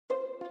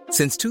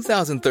Since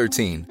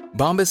 2013,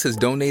 Bombas has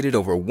donated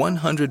over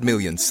 100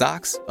 million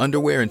socks,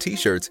 underwear, and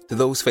T-shirts to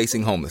those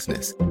facing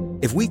homelessness.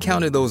 If we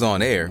counted those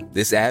on air,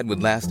 this ad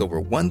would last over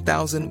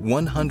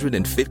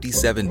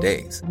 1,157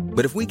 days.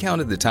 But if we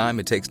counted the time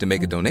it takes to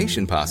make a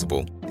donation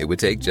possible, it would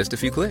take just a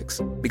few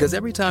clicks. Because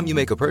every time you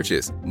make a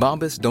purchase,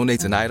 Bombas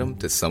donates an item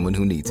to someone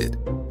who needs it.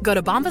 Go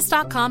to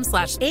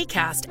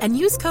bombas.com/ACAST and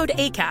use code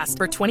ACAST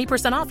for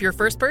 20% off your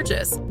first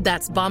purchase.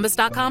 That's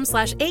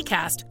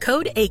bombas.com/ACAST,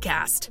 code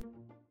ACAST.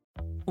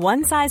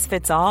 One size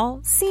fits all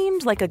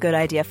seemed like a good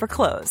idea for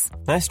clothes.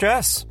 Nice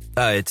dress.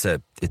 It's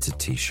a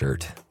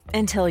t-shirt.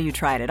 Until you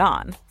tried it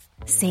on.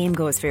 Same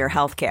goes for your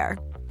healthcare.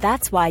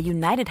 That's why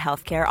United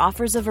Healthcare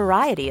offers a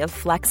variety of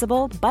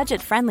flexible,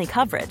 budget-friendly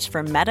coverage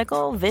for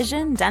medical,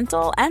 vision,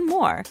 dental, and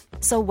more.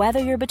 So whether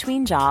you're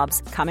between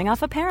jobs, coming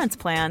off a parent's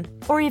plan,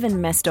 or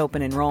even missed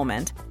open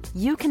enrollment,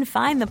 you can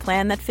find the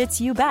plan that fits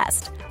you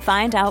best.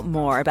 Find out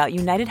more about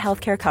United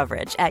Healthcare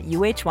coverage at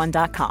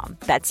uh1.com.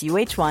 That's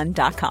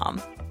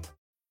uh1.com.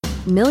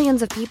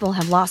 Millions of people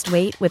have lost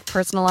weight with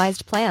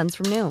personalized plans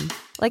from Noom.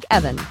 Like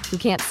Evan, who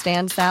can't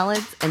stand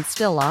salads and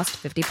still lost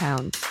 50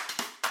 pounds.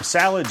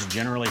 Salads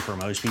generally for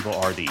most people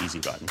are the easy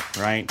button,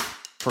 right?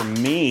 For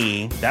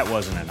me, that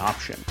wasn't an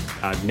option.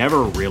 I never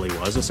really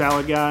was a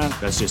salad guy.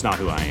 That's just not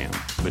who I am.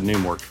 But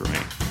Noom worked for me.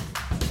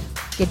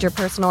 Get your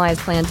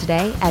personalized plan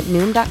today at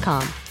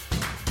Noom.com.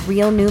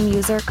 Real Noom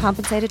user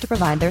compensated to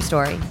provide their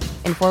story.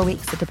 In 4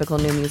 weeks, the typical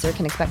Noom user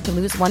can expect to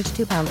lose 1 to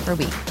 2 pounds per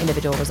week.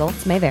 Individual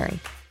results may vary.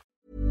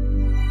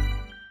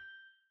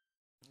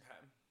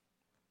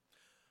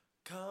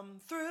 Come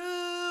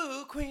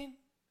through, Queen.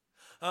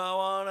 I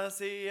wanna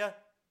see ya.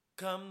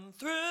 Come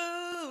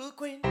through,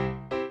 Queen.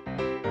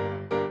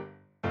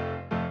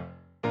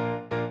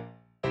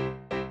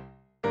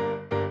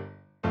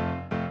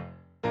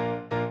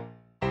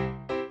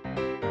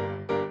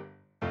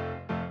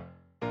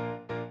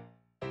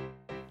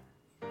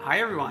 Hi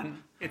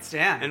everyone, it's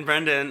Dan. And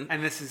Brendan.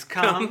 And this is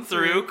Come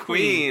Through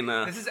Queen.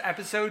 This is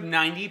episode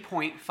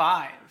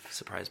 90.5.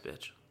 Surprise,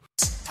 bitch.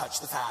 Touch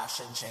the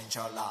fashion, change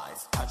your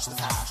life. Touch the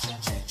fashion,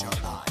 change your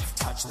life.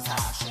 Touch the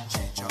fashion,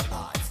 change your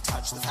life.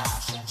 Touch the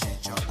fashion,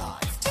 change your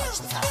life. Touch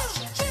the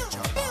fashion, change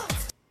your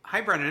life. Hi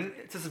Brendan,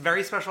 it's a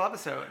very special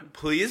episode.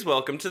 Please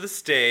welcome to the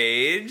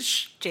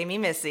stage Jamie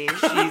Missy.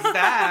 She's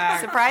back.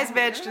 Surprise,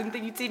 bitch. Didn't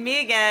think you'd see me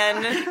again.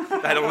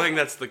 I don't think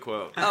that's the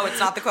quote. Oh, it's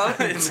not the quote?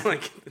 It's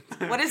like...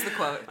 What is the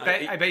quote?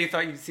 I bet you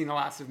thought you'd seen the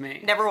last of me.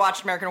 Never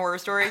watched American Horror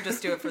Story,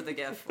 just do it for the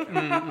gif.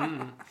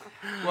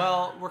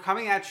 Well, we're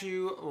coming at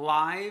you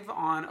live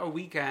on a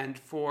weekend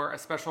for a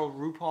special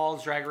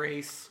RuPaul's Drag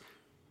Race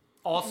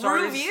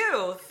All-Stars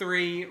Review.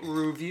 3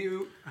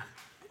 review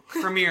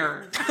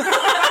premiere.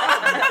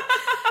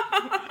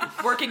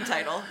 Working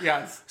title.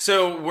 Yes.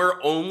 So we're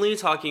only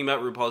talking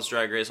about RuPaul's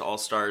Drag Race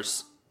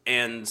All-Stars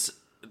and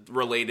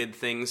related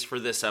things for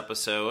this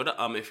episode.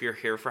 If you're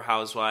here for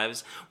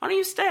Housewives, why don't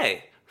you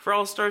stay for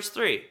All-Stars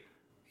 3?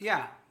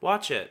 Yeah.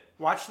 Watch it.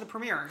 Watch the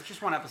premiere. It's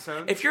just one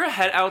episode. If you're a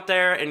head out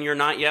there and you're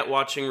not yet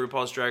watching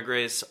RuPaul's Drag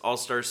Race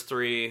All-Stars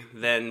 3,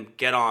 then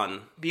get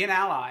on. Be an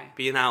ally.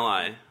 Be an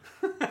ally.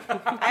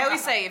 I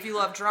always say, if you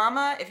love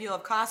drama, if you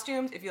love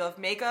costumes, if you love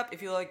makeup,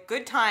 if you like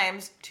good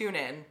times, tune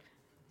in.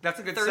 That's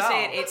a good Thursday sell.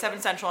 at 8,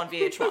 7 Central on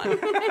VH1.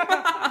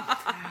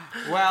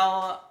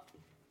 Well,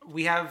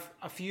 we have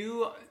a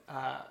few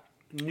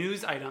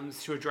news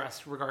items to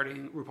address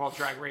regarding RuPaul's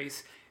Drag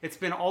Race. It's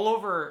been all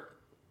over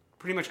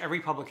pretty much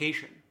every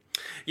publication.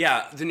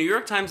 Yeah, the New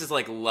York Times is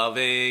like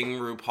loving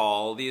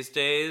RuPaul these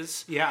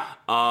days. Yeah.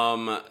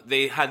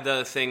 They had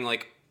the thing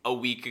like a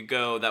week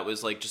ago that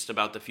was like just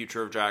about the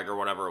future of drag or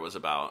whatever it was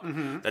about.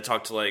 Mm-hmm. That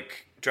talked to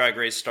like drag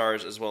race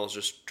stars as well as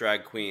just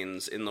drag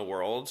queens in the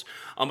world.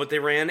 But they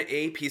ran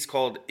a piece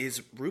called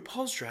 "Is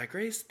RuPaul's Drag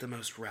Race the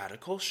most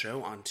radical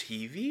show on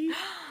TV?"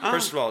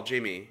 First of all,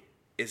 Jamie,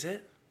 is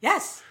it?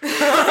 Yes.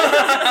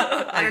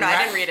 I don't know.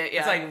 I didn't read it yet.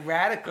 It's like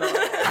radical.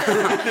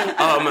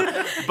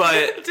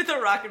 But Did the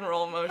rock and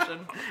roll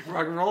motion.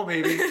 Rock and roll,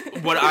 baby.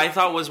 What I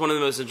thought was one of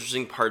the most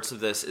interesting parts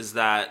of this is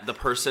that the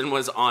person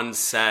was on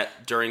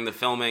set during the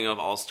filming of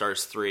All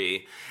Stars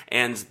 3,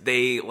 and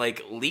they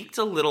like leaked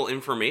a little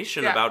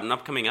information about an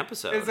upcoming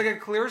episode. It's like a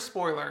clear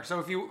spoiler.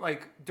 So if you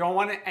like don't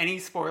want any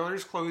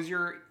spoilers, close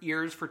your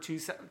ears for 10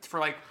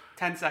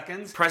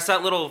 seconds. Press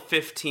that little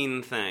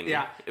 15 thing.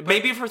 Yeah.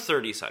 Maybe for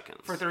 30 seconds.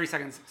 For 30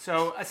 seconds.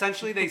 So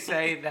essentially they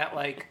say that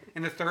like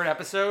in the third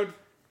episode,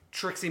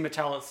 Trixie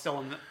Mattel is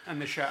still in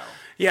the show.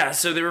 Yeah,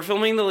 so they were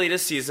filming the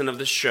latest season of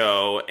the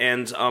show,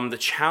 and the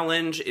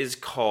challenge is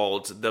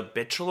called The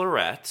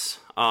Bachelorette,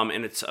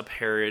 and it's a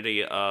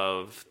parody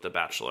of The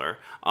Bachelor.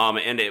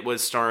 And it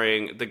was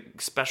starring, the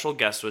special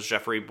guest was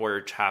Jeffrey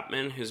Boyer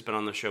Chapman, who's been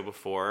on the show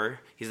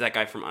before. He's that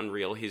guy from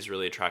Unreal. He's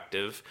really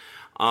attractive.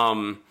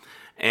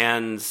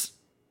 And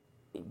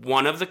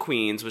one of the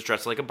queens was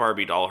dressed like a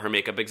Barbie doll, her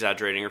makeup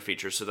exaggerating her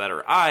features so that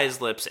her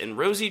eyes, lips, and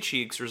rosy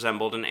cheeks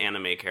resembled an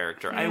anime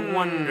character. I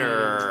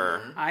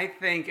wonder. I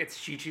think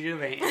it's Chi-Chi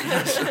DeVayne.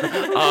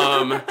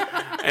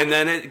 And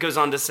then it goes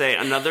on to say,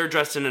 another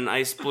dressed in an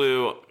ice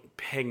blue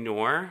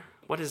peignoir.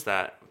 What is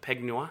that?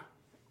 Peg Noir.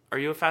 Are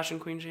you a fashion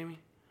queen, Jamie?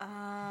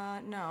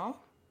 No.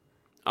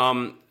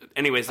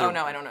 Anyways, Oh,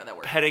 no, I don't know that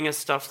word. Petting a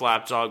stuffed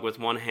lapdog with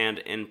one hand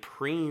and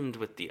preened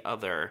with the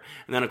other.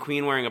 And then a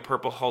queen wearing a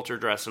purple halter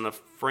dress and a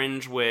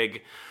fringe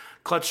wig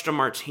clutched a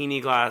martini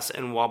glass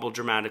and wobbled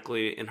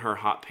dramatically in her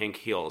hot pink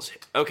heels.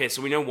 Okay,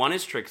 so we know one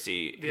is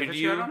Trixie. The other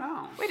two, I don't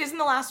know. Wait, isn't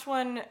the last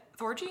one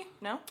Thorgy?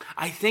 No?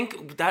 I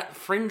think that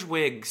fringe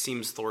wig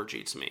seems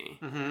Thorgy to me.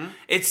 Mm-hmm.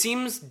 It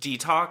seems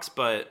Detox,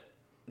 but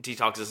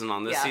Detox isn't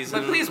on this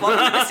season. But please,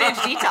 welcome to the stage,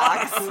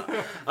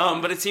 Detox.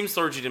 But it seems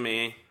Thorgy to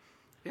me.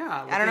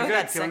 Yeah, I don't know who good,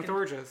 that feeling second...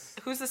 gorgeous.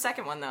 Who's the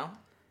second one, though?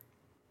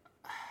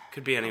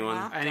 Could be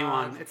anyone.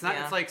 Anyone. It's not.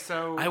 Yeah. It's like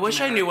so. I wish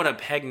generic. I knew what a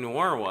Peg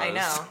Noir was. I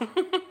know.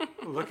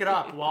 Look it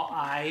up while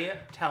I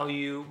tell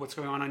you what's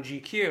going on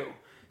GQ.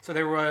 So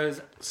there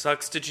was.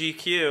 Sucks to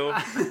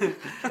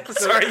GQ.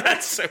 Sorry,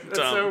 that's so dumb. That's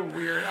so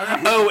weird.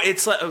 Oh,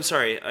 it's like. Oh,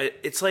 sorry.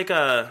 It's like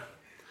a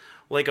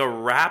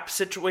rap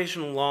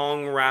situation,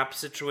 long rap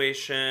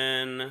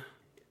situation.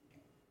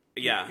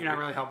 Yeah. You're not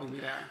really helping me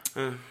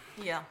there.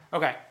 Yeah.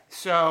 Okay,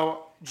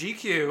 so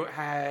GQ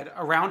had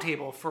a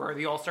roundtable for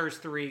the All Stars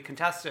 3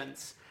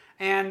 contestants.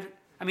 And,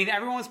 I mean,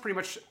 everyone was pretty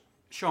much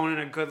shown in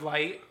a good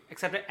light,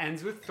 except it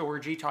ends with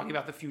Thorgy talking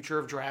about the future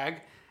of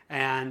drag.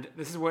 And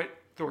this is what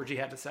Thorgy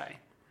had to say.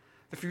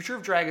 The future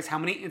of drag is how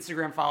many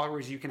Instagram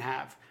followers you can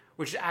have,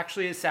 which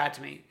actually is sad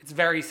to me. It's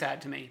very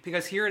sad to me.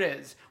 Because here it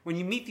is. When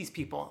you meet these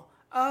people,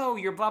 oh,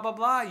 you're blah, blah,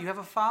 blah, you have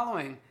a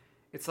following.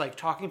 It's like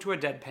talking to a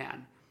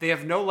deadpan. They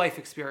have no life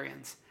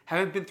experience,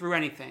 haven't been through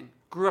anything,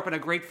 grew up in a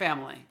great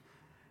family.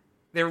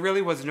 There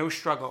really was no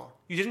struggle.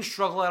 You didn't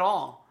struggle at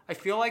all. I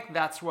feel like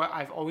that's what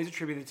I've always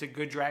attributed to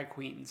good drag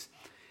queens,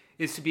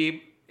 is to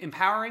be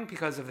empowering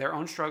because of their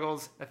own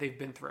struggles that they've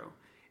been through.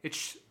 It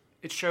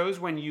shows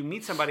when you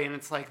meet somebody and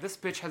it's like, this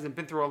bitch hasn't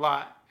been through a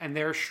lot, and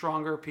they're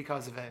stronger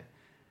because of it.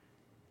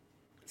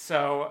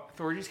 So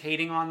Thorgy's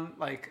hating on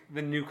like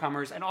the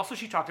newcomers, and also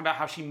she talked about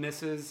how she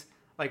misses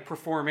like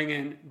performing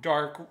in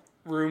dark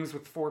rooms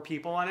with 4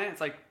 people in it.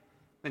 It's like,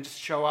 then just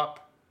show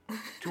up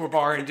to a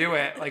bar and do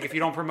it. Like, if you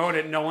don't promote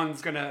it, no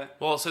one's gonna...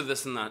 Well, also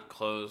this and that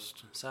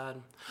closed.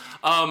 Sad.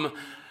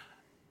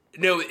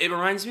 No, it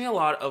reminds me a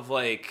lot of,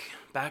 like,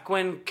 back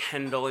when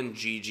Kendall and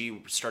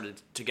Gigi started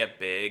to get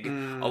big,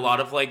 a lot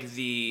of, like,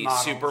 the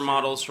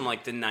supermodels from,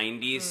 like, the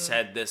 90s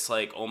said this,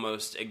 like,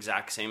 almost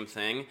exact same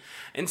thing.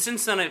 And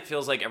since then, it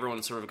feels like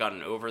everyone's sort of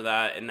gotten over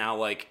that, and now,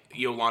 like,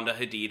 Yolanda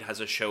Hadid has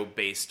a show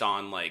based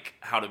on, like,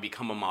 how to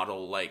become a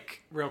model,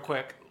 like... Real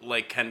quick.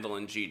 Like Kendall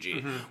and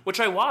Gigi, which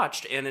I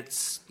watched, and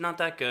it's not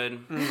that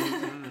good.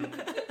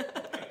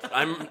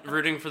 I'm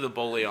rooting for the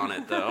bully on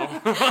it, though.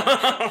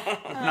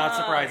 Not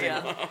surprising.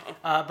 Yeah.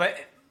 But,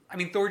 I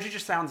mean, Thorgy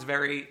just sounds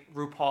very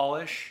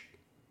RuPaul-ish.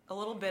 A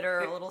little bitter,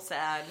 a little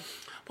sad.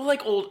 Well,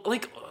 like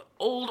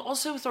old.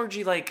 Also,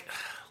 Thorgy, like,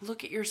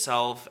 look at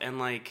yourself, and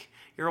like,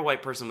 you're a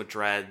white person with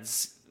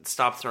dreads.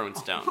 Stop throwing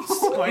stones.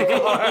 Oh my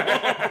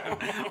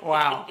god!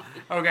 Wow.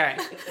 Okay.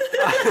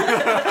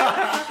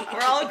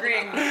 We're all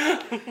agreeing.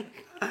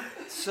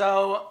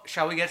 So,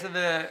 shall we get to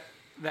the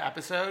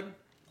episode?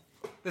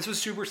 This was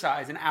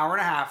supersized, an hour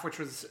and a half, which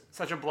was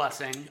such a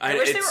blessing. I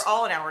wish they were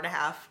all an hour and a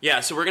half.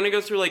 Yeah, so we're gonna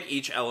go through like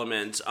each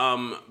element.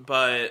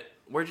 But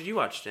where did you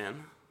watch,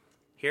 Dan?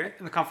 Here?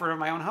 In the comfort of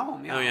my own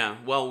home. Yeah. Oh yeah.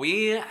 Well,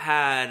 we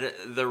had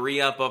the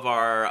re-up of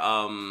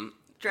our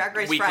Drag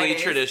Race weekly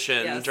Fridays.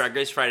 tradition, Yes. Drag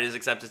Race Fridays,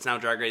 except it's now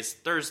Drag Race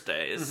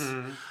Thursdays.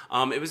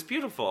 It was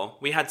beautiful.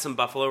 We had some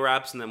buffalo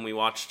wraps, and then we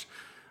watched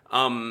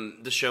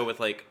the show with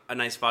like a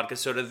nice vodka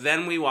soda.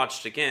 Then we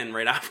watched again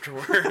right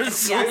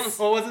afterwards. Yes.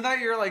 Well, wasn't that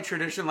your like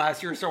tradition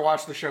last year? So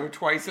watch the show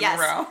twice in a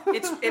row.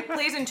 It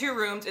plays in 2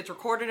 rooms. It's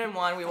recorded in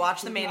one. We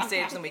watch the main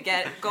stage, then we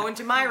go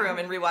into my room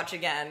and rewatch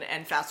again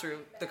and fast through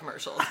the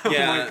commercials.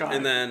 Yeah, my God.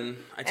 and then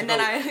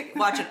I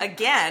watch it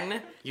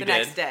again You the did?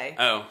 next day.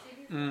 Oh,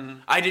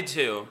 I did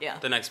too. Yeah.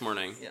 The next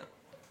morning. Yeah.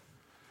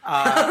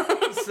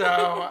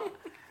 So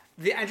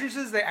the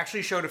entrances they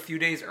actually showed a few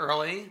days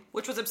early.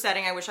 Which was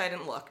upsetting. I wish I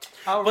hadn't looked.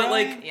 Oh, But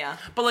really? like, Yeah.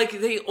 But like,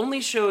 they only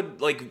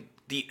showed like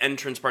the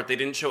entrance part. They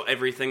didn't show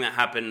everything that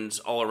happened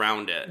all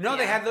around it. No,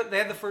 Yeah. they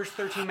had the first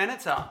 13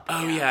 minutes up.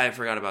 Oh yeah, I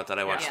forgot about that.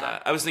 I watched Yeah.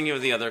 that. I was thinking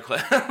of the other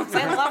clip. So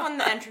I love when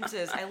the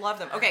entrances. I love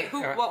them. Okay,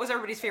 what was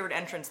everybody's favorite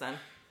entrance then?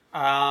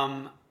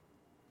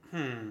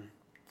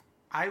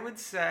 I would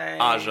say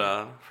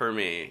Aja for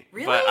me.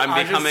 Really? But I'm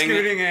Aja becoming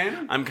scooting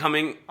in? I'm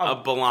coming a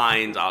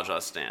blind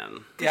Aja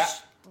stan. Yeah.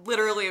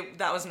 Literally,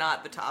 that was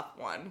not the top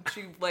one.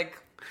 She like.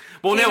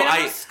 Well, came no, in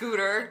on a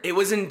scooter. It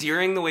was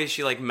endearing the way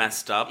she like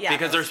messed up Yeah,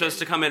 because that they're was supposed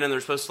good. to come in and they're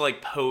supposed to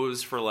like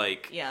pose for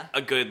like Yeah.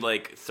 a good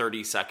like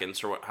 30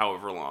 seconds or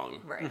however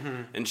long. Right.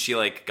 And she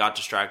like got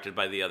distracted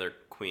by the other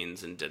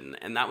queens and didn't.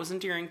 And that was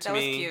endearing to That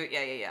was me. cute.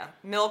 Yeah.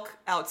 Milk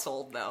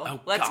outsold though. Oh,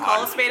 Let's God.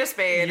 call a spade a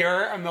spade.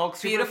 You're a Milk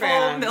super Beautiful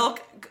fan.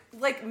 Milk.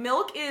 Like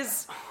Milk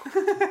is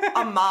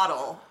a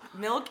model.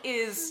 Milk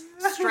is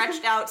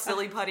stretched out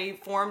silly putty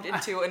formed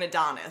into an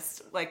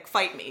Adonis. Like,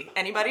 fight me.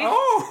 Anybody?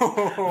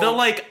 Oh! The,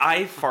 like,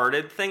 I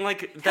farted thing,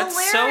 like,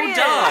 that's Hilarious.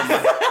 so dumb.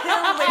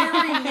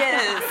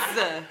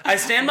 Hilarious. I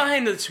stand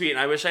behind the tweet, and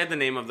I wish I had the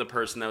name of the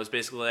person that was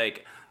basically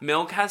like,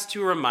 Milk has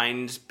to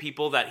remind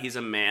people that he's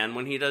a man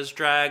when he does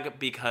drag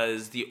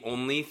because the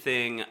only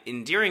thing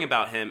endearing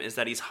about him is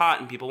that he's hot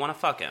and people want to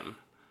fuck him.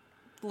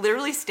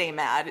 Literally stay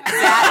mad.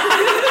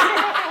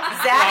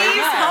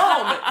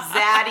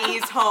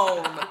 Zaddy's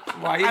home.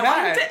 Why are you I mad?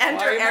 want him to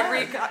enter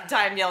every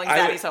time yelling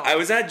Zaddy's home. I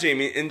was at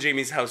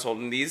Jamie's household,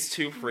 and these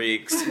two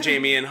freaks,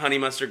 Jamie and Honey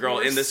Mustard Girl,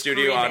 Were in the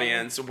studio screaming.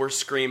 audience, were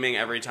screaming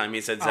every time he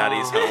said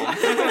Zaddy's home.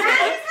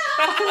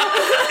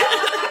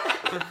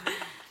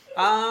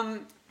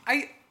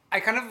 I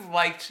kind of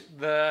liked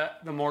the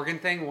Morgan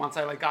thing once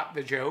I like got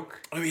the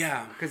joke. Oh,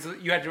 yeah. Because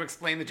you had to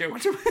explain the joke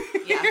to me.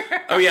 Yeah.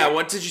 Oh, yeah,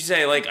 what did you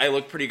say? Like, I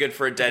look pretty good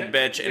for a dead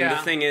bitch. And Yeah.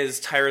 the thing is,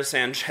 Tyra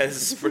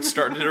Sanchez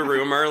started a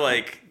rumor,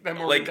 like... That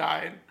Morgan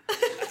died.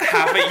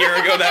 Half a year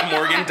ago that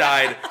Morgan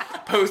died.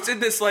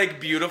 Posted this, like,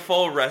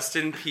 beautiful rest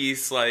in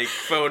peace, like,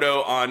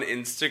 photo on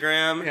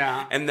Instagram.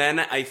 Yeah. And then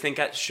I think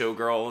at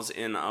Showgirls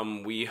in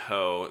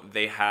WeHo,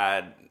 they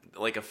had,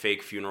 like, a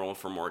fake funeral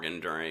for Morgan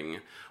during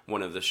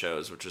one of the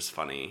shows, which was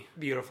funny.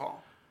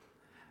 Beautiful.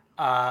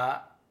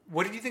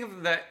 What did you think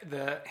of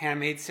the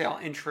Handmaid's Tale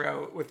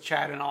intro with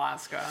Chad in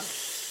Alaska?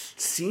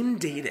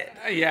 Seemed dated.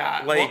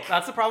 Yeah. Like- Well,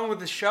 that's the problem with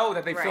the show,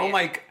 that they Right. film,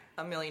 like,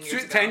 a million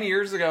years ago. 10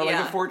 years ago, like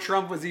Yeah. before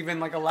Trump was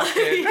even, like,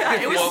 elected. Yeah,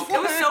 it was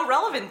so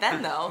relevant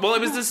then, though. Well, it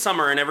was this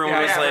summer, and everyone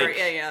was like...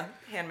 Yeah.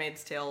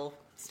 Handmaid's Tale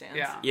stands.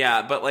 Yeah.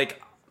 Yeah, but, like...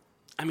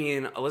 I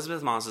mean,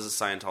 Elizabeth Moss is a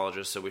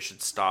Scientologist, so we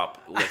should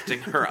stop lifting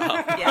her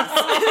up. Yes.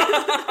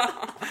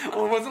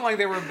 Well, it wasn't like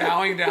they were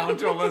bowing down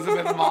to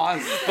Elizabeth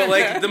Moss. But,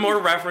 like, the more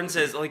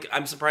references... Like,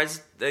 I'm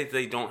surprised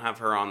they don't have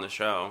her on the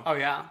show. Oh,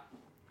 yeah.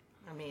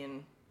 I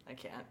mean, I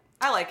can't.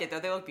 I like it, though.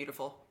 They look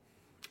beautiful.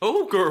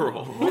 Oh,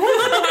 girl.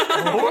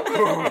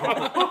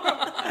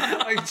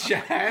 Like,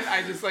 Chad,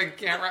 I just, like,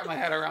 can't wrap my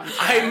head around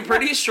Chad. I'm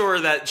pretty sure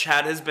that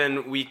Chad has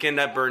been Weekend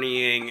at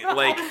Bernieing,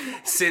 like,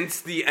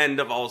 since the end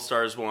of All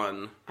Stars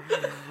 1.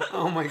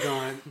 Oh, my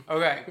God.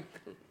 Okay.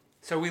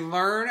 So we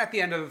learn at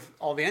the end of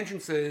all the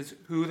entrances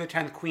who the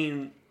 10th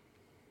queen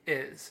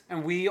is.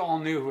 And we all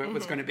knew who it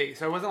was going to be.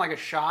 So it wasn't, like, a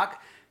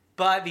shock.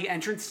 But the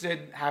entrance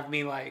did have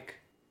me, like,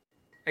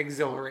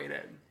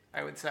 exhilarated,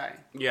 I would say.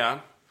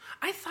 Yeah.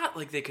 I thought,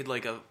 like, they could,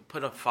 like,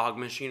 put a fog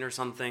machine or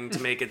something to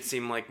make it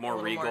seem, like, more A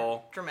little regal.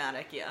 more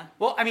dramatic, yeah.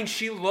 Well, I mean,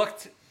 she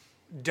looked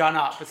done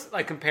up,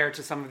 like, compared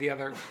to some of the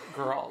other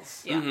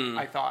girls, Yeah.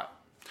 I thought.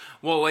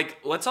 Well, like,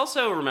 let's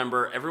also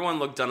remember, everyone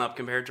looked done up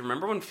compared to,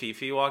 remember when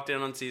Fifi walked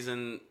in on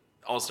season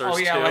All Stars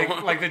 2? Oh,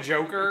 yeah, like the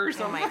Joker or Oh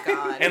something? my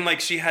God. And,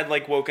 like, she had,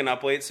 like, woken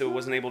up late, so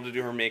wasn't able to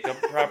do her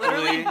makeup properly.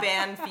 Literally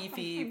ban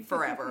Fifi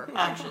forever,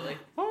 actually.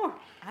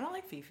 I don't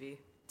like Fifi.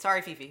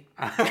 Sorry, Fifi.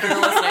 If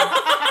you're listening.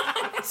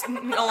 It's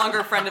no longer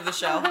a friend of the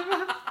show.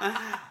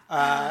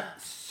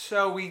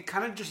 So we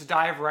kind of just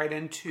dive right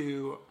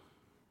into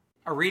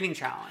a reading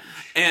challenge.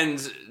 And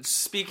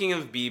speaking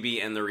of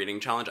BB and the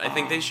reading challenge, I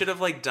think they should have,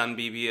 like, done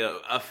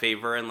BB a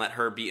favor and let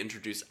her be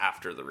introduced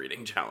after the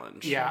reading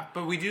challenge. Yeah,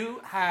 but we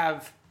do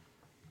have,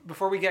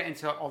 before we get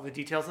into all the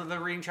details of the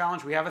reading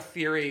challenge, we have a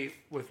theory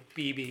with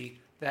BB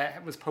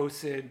that was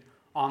posted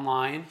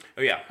online.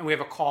 Oh, yeah. And we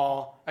have a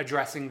call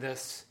addressing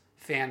this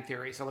fan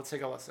theory. So let's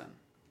take a listen.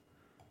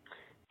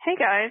 Hey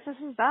guys, this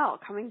is Val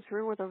coming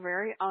through with a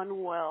very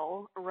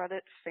unwell Reddit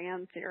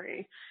fan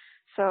theory.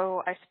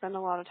 So I spend a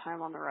lot of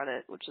time on the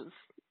Reddit, which is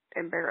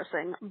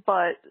embarrassing.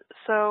 But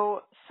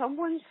so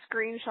someone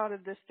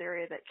screenshotted this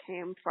theory that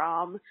came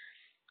from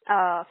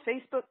a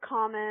Facebook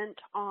comment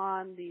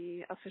on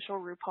the official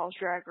RuPaul's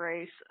Drag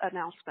Race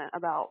announcement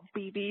about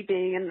BB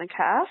being in the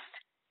cast.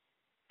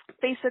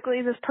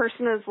 Basically, this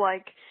person is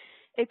like,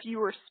 if you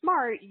were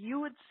smart, you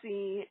would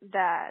see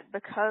that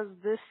because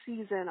this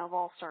season of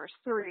All Stars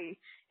 3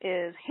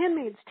 is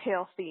Handmaid's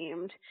Tale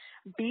themed,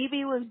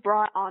 BB was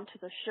brought onto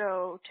the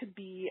show to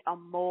be a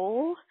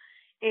mole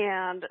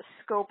and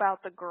scope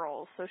out the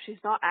girls. So she's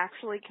not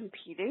actually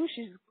competing.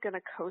 She's going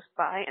to coast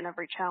by in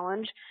every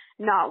challenge,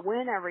 not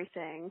win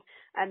everything,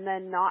 and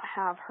then not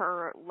have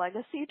her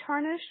legacy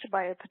tarnished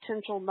by a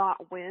potential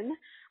not win.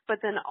 But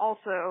then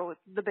also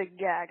the big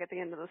gag at the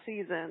end of the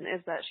season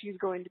is that she's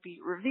going to be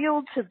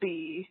revealed to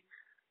be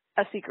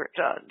a secret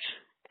judge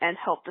and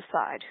help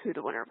decide who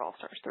the winner of All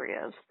Stars 3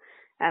 is.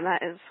 And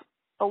that is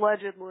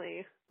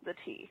allegedly the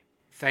tea.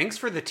 Thanks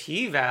for the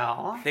tea,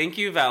 Val. Thank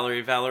you,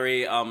 Valerie.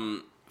 Valerie,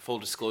 full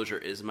disclosure,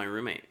 is my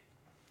roommate.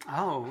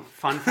 Oh,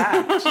 fun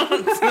fact.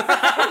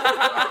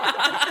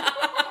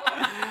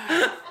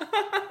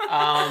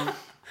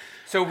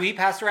 So we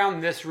passed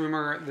around this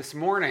rumor this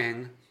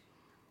morning.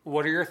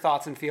 What are your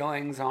thoughts and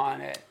feelings on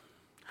it?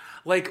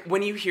 Like,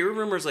 when you hear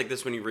rumors like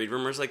this, when you read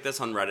rumors like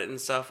this on Reddit and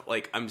stuff,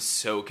 like, I'm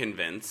so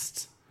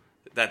convinced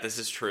that this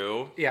is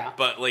true. Yeah.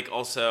 But, like,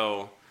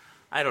 also,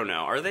 I don't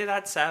know. Are they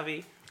that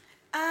savvy?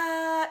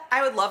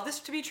 I would love this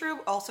to be true.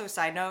 Also,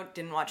 side note,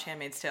 didn't watch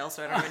Handmaid's Tale,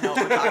 so I don't even know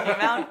what we're talking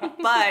about.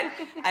 But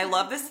I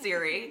love this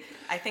theory.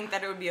 I think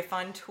that it would be a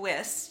fun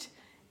twist,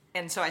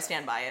 and so I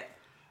stand by it.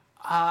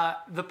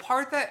 The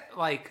part that,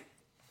 like,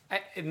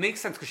 it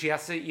makes sense because she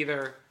has to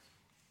either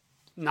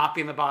not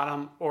be in the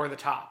bottom or the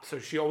top. So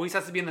she always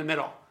has to be in the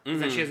middle.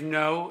 Then she has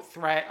no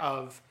threat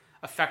of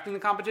affecting the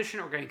competition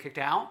or getting kicked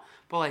out.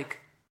 But, like,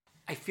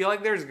 I feel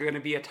like there's going to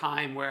be a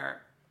time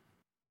where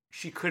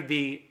she could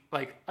be,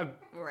 like,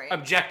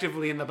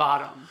 objectively in the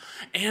bottom.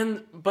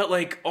 But,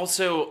 like,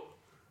 also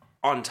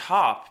on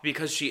top,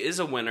 because she is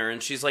a winner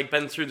and she's, like,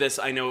 been through this.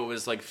 I know it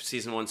was, like,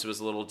 season 1, so it was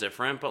a little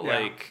different. But,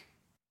 like,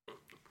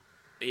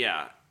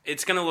 yeah,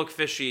 it's going to look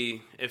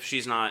fishy if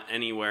she's not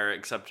anywhere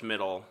except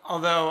middle.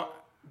 Although,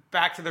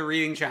 back to the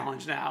reading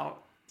challenge now.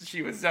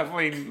 She was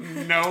definitely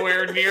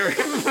nowhere near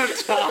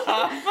the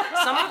top.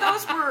 Some of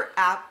those were,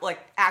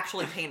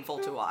 actually painful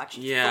to watch.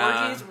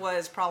 Yeah. Thorgy's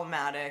was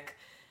problematic.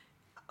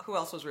 Who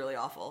else was really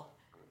awful?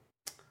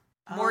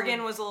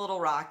 Morgan was a little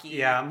rocky.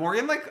 Yeah,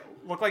 Morgan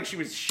looked like she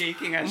was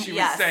shaking as she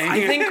was saying I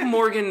it. think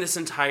Morgan this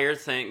entire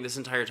time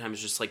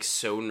is just like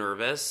so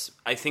nervous.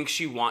 I think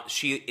she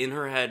in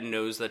her head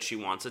knows that she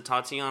wants a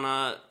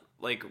Tatiana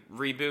like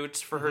reboot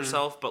for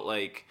herself, but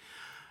like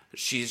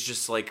she's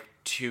just like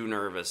too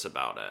nervous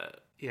about it.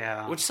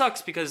 Yeah. Which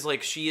sucks because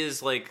like she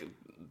is like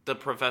the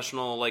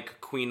professional like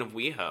queen of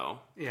WeHo.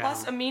 Yeah.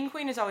 Plus a mean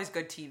queen is always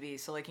good TV,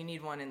 so like you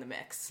need one in the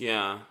mix.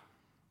 Yeah.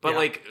 But,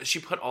 like, she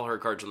put all her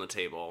cards on the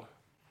table.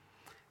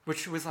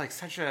 Which was, like,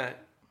 such a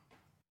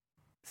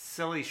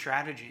silly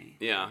strategy.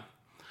 Yeah.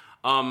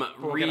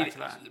 We'll get back to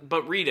that.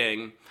 But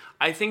reading,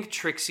 I think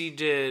Trixie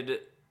did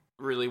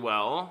really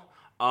well.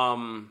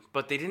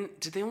 But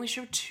did they only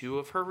show 2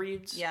 of her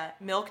reads? Yeah.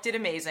 Milk did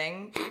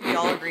amazing. We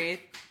all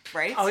agree,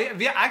 right? Oh,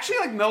 yeah. Actually,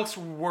 like, Milk's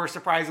were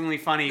surprisingly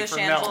funny the for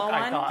Shangela Milk, one?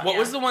 I thought. What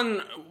was the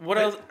one,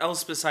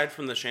 else beside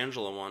from the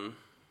Shangela one?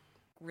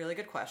 Really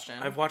good question.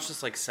 I've watched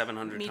this like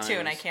 700 times. Me too,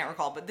 and I can't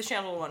recall, but the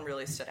Shangela one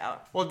really stood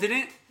out. Well,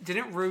 didn't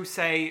Rue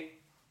say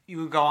you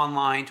would go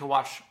online to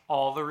watch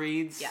all the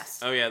reads? Yes.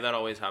 Oh yeah, that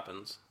always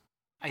happens.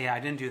 Yeah, I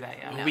didn't do that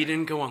yet. No. We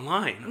didn't go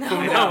online.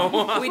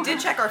 No. We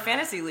did check our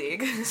fantasy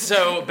league.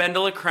 So Ben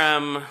de la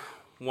Creme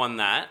won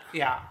that.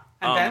 Yeah,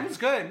 and Ben was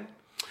good.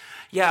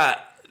 Yeah,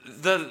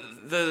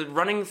 the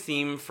running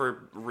theme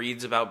for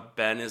reads about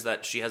Ben is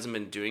that she hasn't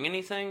been doing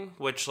anything,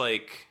 which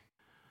like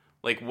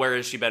where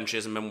has she been? She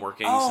hasn't been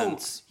working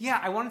since. Yeah,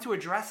 I wanted to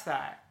address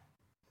that.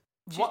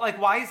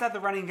 Why is that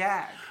the running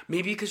gag?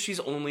 Maybe because she's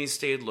only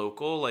stayed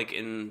local, like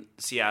in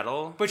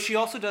Seattle. But she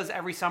also does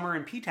every summer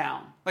in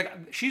P-Town.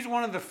 Like, she's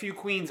one of the few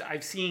queens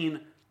I've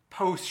seen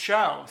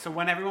post-show. So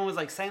when everyone was,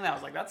 like, saying that, I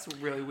was like, that's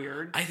really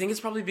weird. I think it's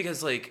probably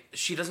because, like,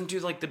 she doesn't do,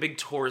 like, the big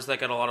tours that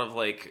get a lot of,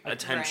 like,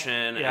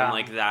 attention right. and,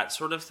 like, that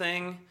sort of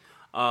thing.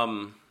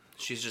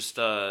 She's just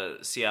a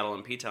Seattle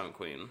and P-Town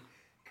queen.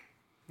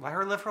 Let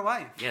her live her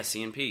life. Yeah,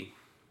 C&P.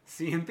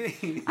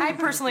 C&P. I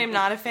personally am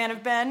not a fan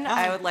of Ben.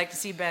 I would like to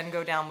see Ben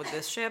go down with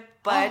this ship,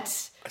 but...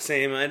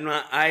 Same.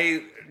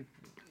 I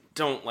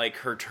don't like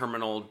her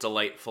terminal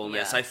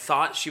delightfulness. Yeah. I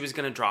thought she was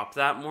going to drop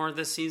that more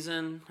this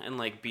season and,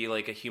 like, be,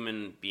 like, a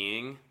human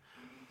being.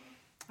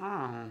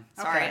 Oh,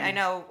 okay. Sorry, I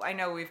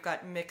know we've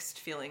got mixed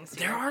feelings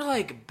here. There are,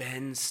 like,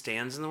 Ben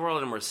stans in the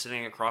world, and we're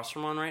sitting across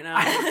from one right now.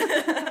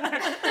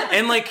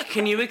 And, like,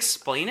 can you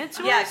explain it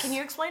to us? Yeah, can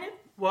you explain it?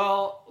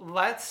 Well,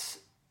 let's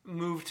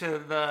move to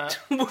the...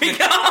 I'm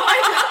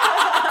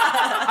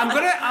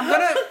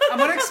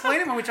gonna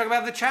explain it when we talk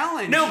about the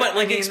challenge. No, but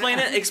like explain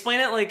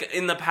it like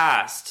in the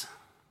past.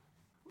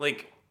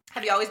 Like,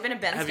 have you always been a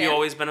Ben stan? Have you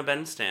always been a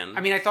Ben stan?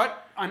 I mean, I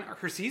thought on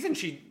her season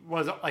she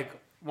was like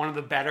one of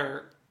the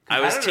better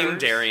I was Team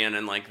Darian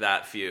in like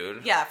that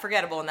feud. Yeah,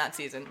 forgettable in that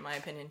season, in my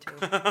opinion too.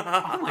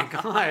 Oh my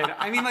god!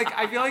 I mean, like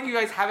I feel like you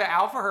guys have it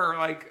out for her.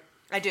 Like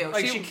I do.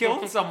 Like she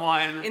killed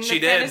someone. In the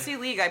fantasy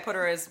league, I put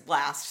her as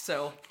last,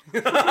 so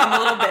I'm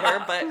a little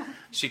bitter, but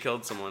she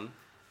killed someone.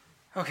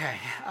 Okay,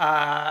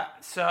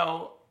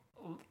 so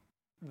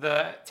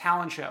the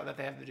talent show that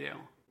they have to do.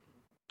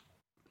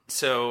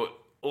 So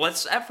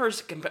let's at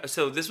first compare.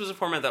 So this was a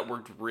format that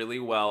worked really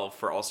well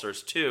for All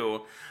Stars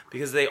 2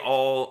 because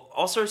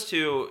All Stars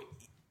 2,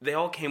 they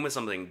all came with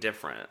something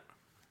different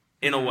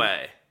in a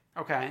way.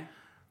 Okay.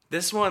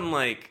 This one,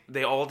 like,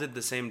 they all did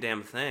the same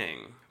damn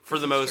thing for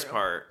the most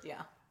part.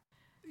 Yeah.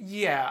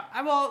 Yeah.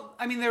 Well,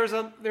 I mean, there's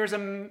a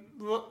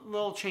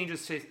little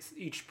changes to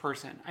each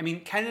person. I mean,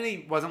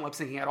 Kennedy wasn't lip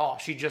syncing at all.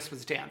 She just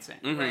was dancing.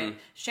 Mm-hmm. Right.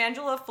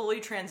 Shangela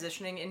fully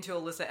transitioning into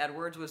Alyssa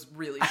Edwards was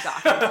really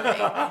shocking for me.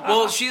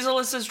 Well, she's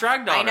Alyssa's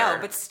drag daughter. I know,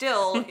 but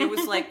still, it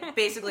was like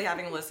basically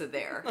having Alyssa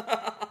there.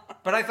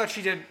 But I thought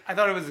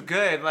it was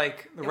good.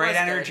 Like the right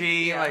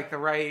energy, like the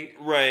right.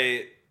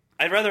 Right.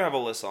 I'd rather have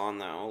Alyssa on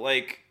though.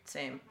 Like.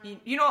 Same.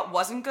 You know what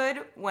wasn't good?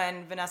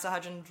 When Vanessa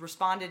Hudgens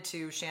responded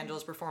to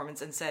Shangela's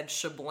performance and said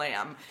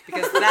 "shablam,"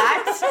 because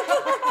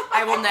that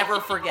I will never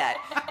forget.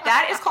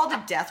 That is called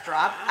a death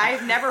drop.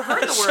 I've never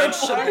heard the word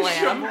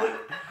shablam.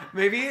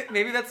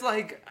 Maybe that's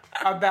like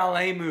a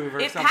ballet move or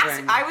It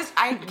something.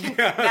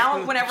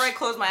 Now whenever I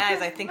close my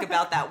eyes, I think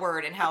about that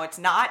word and how it's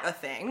not a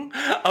thing.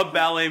 A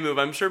ballet move.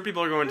 I'm sure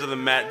people are going to the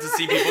Met to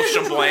see people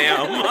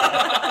shablam.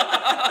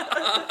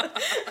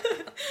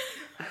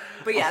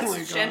 But yes,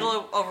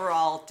 Shangela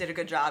overall did a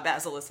good job,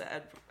 as Alyssa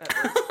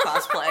Edwards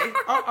cosplay.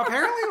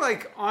 Apparently,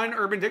 like, on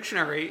Urban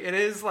Dictionary, it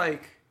is,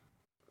 like,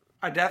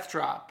 a death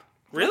drop.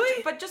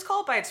 Really? But just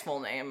call it by its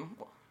full name,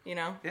 you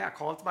know? Yeah,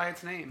 call it by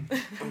its name.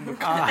 And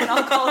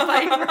I'll call it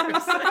by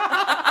yours.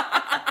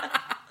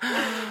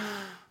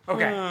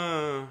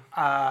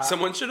 Okay.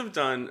 Someone should have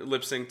done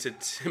lip sync to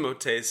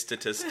Timothée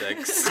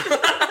Statistics.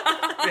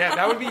 Yeah,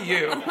 that would be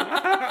you.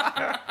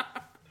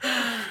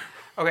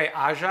 Okay,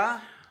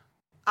 Aja.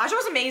 Aja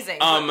was amazing.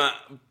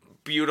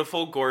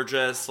 Beautiful,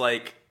 gorgeous,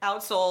 like...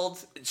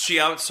 Outsold. She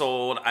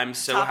outsold. I'm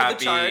so Top of the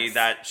happy charts.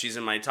 that she's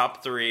in my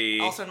top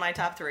 3. Also in my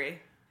top 3.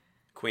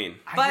 Queen.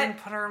 I didn't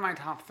put her in my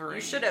top 3.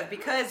 You should have,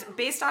 because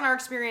based on our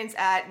experience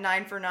at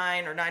 9 for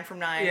 9 or 9 from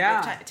 9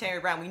 Yeah. with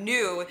Tammy Brown, we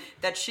knew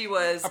that she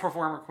was A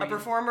performer queen. A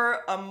performer,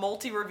 a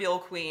multi-reveal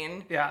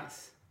queen.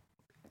 Yes.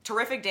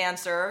 Terrific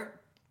dancer.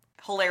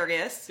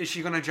 Hilarious. Is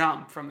she going to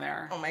jump from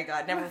there? Oh my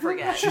god, never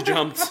forget. She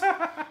jumped.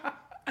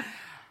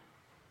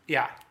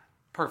 Yeah.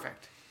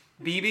 Perfect.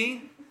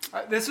 BB?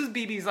 This was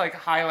BB's, like,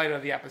 highlight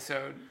of the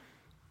episode.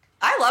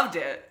 I loved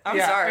it. I'm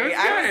Yeah, sorry. it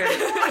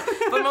was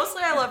good. But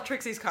mostly I love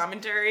Trixie's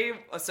commentary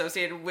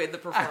associated with the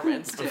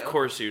performance, too. Of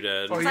course you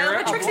did. Oh, I love you're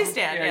a Trixie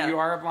stan, yeah. you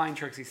are a blind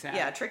Trixie stan.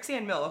 Yeah, Trixie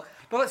and Milk.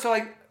 But so,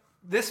 like,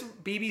 this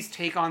BB's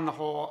take on the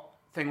whole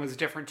thing was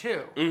different,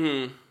 too.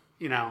 Mm-hmm.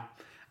 You know?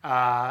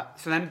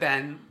 So then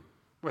Ben,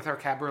 with her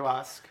Cab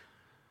Burlesque.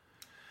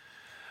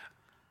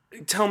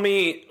 Tell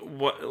me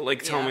what,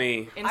 like, tell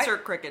me.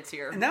 Insert crickets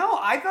here. No,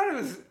 I thought it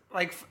was,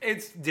 like,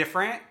 it's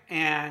different,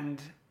 and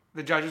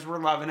the judges were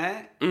loving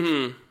it.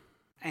 Mm-hmm.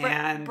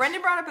 And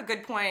Brendan brought up a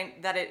good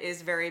point that it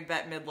is very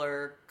Bette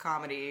Midler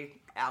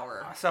comedy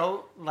hour.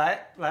 So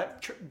let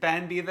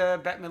Ben be the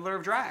Bette Midler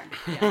of drag.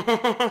 Yeah,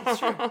 that's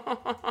true.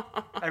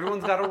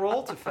 Everyone's got a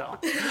role to fill.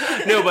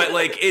 No, but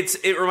like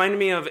it reminded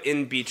me of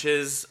in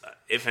Beaches.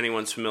 If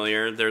anyone's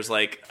familiar, there's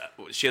like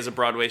she has a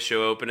Broadway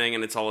show opening,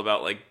 and it's all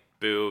about like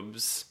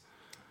boobs.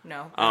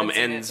 No.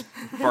 And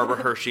Barbara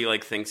Hershey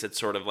like thinks it's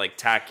sort of like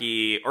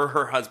tacky, or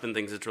her husband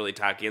thinks it's really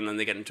tacky, and then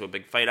they get into a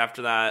big fight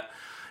after that.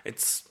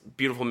 It's a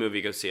beautiful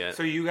movie. Go see it.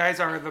 So you guys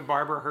are the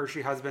Barbara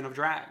Hershey husband of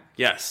drag.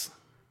 Yes.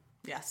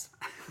 Yes.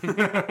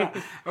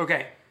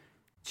 Okay.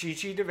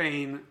 Chi-Chi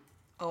DeVayne.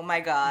 Oh my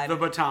god. The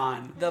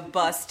baton. The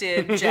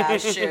busted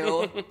jazz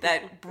shoe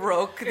that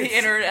broke the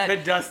internet. The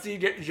dusty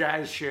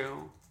jazz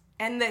shoe.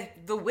 And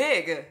the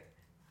wig.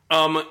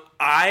 So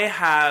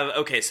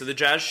the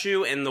jazz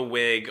shoe and the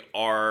wig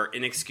are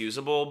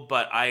inexcusable,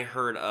 but I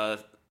heard a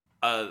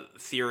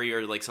theory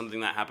or like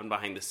something that happened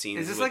behind the scenes.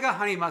 Is this like a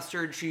honey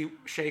mustard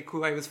shake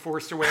who I was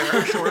forced to wear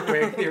a short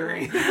wig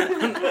theory?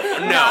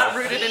 Not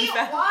rooted in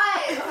fact.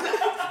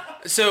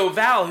 So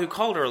Val, who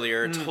called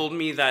earlier, told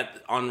me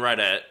that on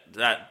Reddit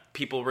that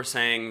people were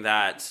saying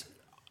that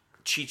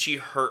Chi-Chi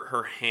hurt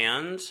her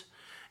hand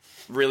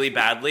really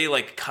badly,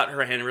 like cut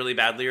her hand really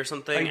badly or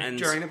something. Like and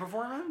during the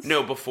performance?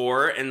 No,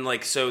 before. And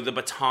like, so the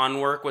baton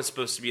work was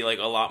supposed to be like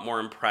a lot more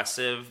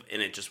impressive, and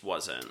it just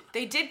wasn't.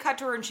 They did cut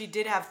to her, and she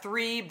did have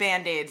 3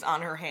 Band-Aids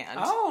on her hand.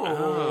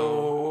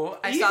 Oh.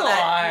 I saw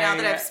that now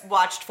that I've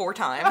watched 4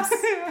 times.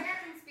 I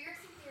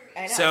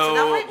know. So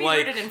that might be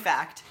rooted in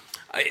fact.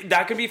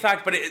 That could be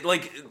fact, but it,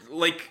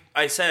 like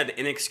I said,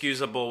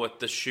 inexcusable with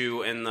the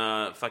shoe and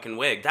the fucking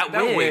wig. That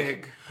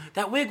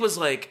wig was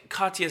like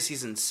Katya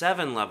season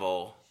 7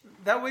 level.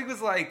 That wig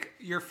was like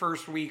your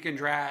first week in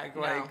drag.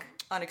 Like,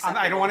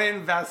 unacceptable. I don't want to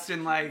invest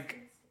in like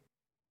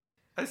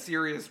a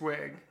serious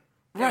wig.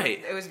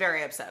 Right. It was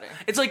very upsetting.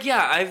 It's like,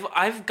 yeah,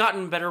 I've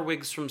gotten better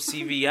wigs from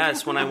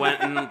CVS when I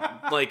went and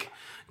like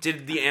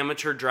did the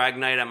amateur drag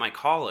night at my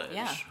college.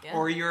 Yeah.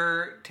 Or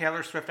your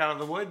Taylor Swift Out of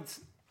the Woods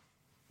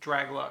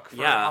drag look for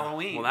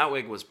Halloween. Well, that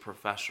wig was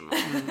professional.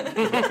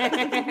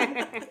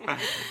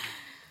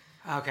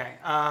 Okay.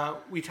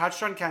 We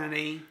touched on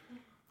Kennedy.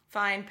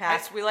 Fine,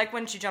 pass. We like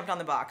when she jumped on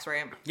the box,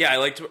 right? Yeah, I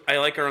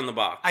like her on the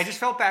box. I just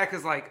felt bad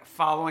because like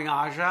following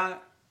Aja,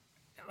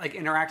 like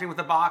interacting with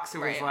the box, it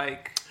was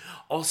like.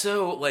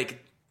 Also,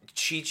 like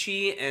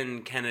Chi-Chi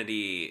and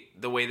Kennedy,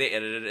 the way they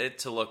edited it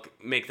to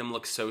make them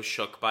look so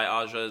shook by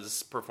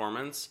Aja's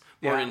performance.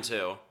 Morgan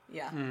too.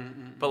 Yeah.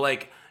 Mm-hmm. But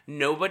like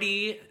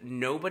nobody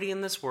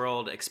in this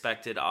world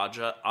expected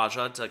Aja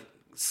to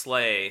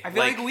slay. I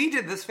feel like we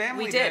did. This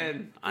family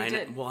did. I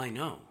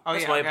know. Oh,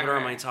 That's why I put her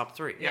in my top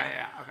 3.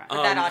 Yeah. Okay.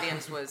 But that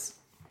audience was,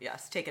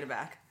 taken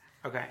aback.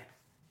 Okay.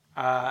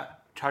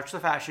 Touch the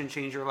fashion,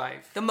 change your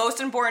life. The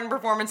most important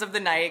performance of the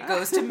night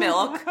goes to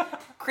Milk.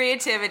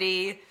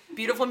 Creativity,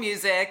 beautiful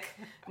music,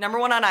 #1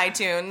 on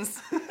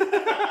iTunes.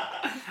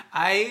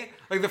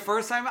 The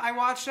first time I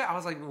watched it, I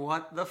was like,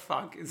 what the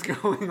fuck is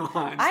going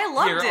on? I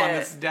loved here it. on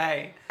this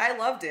day. I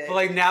loved it. But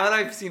like now that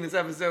I've seen this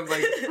episode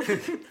like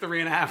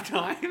 3.5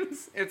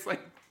 times, it's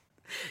like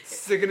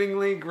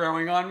sickeningly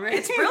growing on me.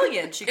 It's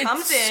brilliant. She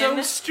comes in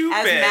so stupid.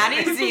 as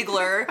Maddie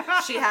Ziegler.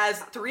 She has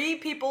 3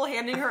 people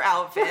handing her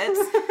outfits.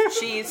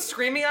 She's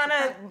screaming on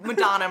a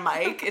Madonna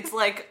mic. It's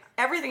like,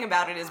 everything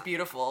about it is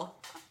beautiful.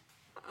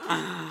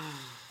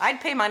 I'd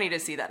pay money to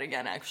see that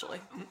again, actually.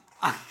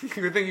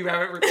 Good thing you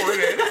have it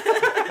recorded.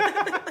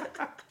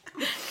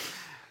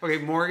 Okay,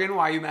 Morgan,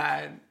 why are you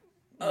mad?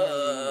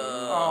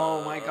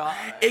 Oh my god.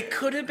 It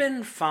could have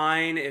been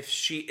fine if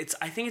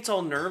I think it's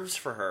all nerves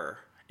for her.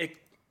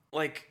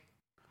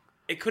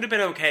 It could have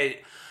been okay.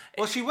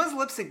 Well, she was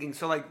lip syncing,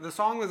 so like the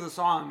song was a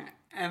song,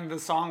 and the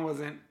song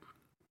wasn't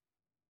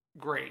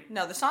great.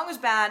 No, the song was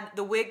bad.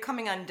 The wig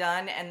coming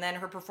undone, and then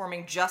her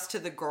performing just to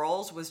the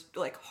girls was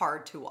like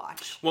hard to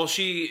watch. Well,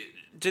 she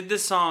did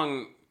this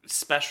song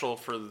special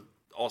for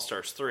All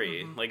Stars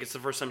 3. Mm-hmm. Like, it's the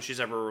first time she's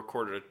ever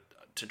recorded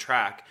to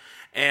track.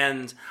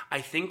 And I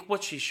think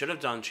what she should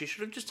have done, she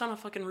should have just done a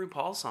fucking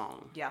RuPaul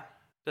song. Yeah.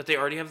 That they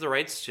already have the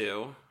rights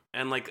to.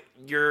 And, like,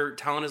 your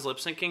talent is lip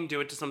syncing, do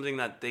it to something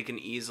that they can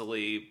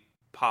easily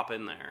pop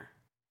in there.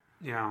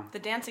 Yeah. The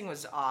dancing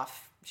was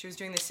off. She was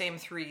doing the same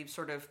 3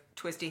 sort of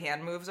twisty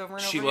hand moves over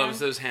and over She again. loves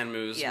those hand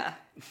moves. Yeah.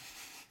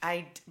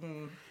 I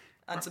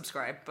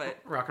unsubscribe, but...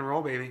 Rock and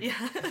roll, baby.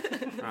 Yeah.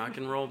 Rock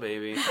and roll,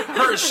 baby.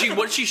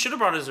 What she should have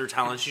brought is her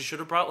talent. She should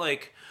have brought,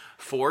 like,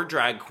 4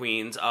 drag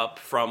queens up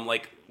from,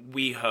 like,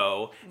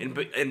 WeHo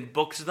and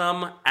booked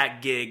them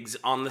at gigs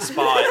on the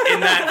spot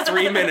in that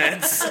 3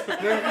 minutes.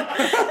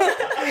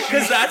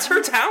 Because that's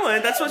her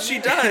talent. That's what she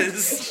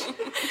does.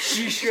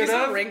 She should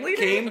have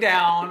came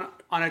down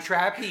on a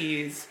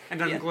trapeze and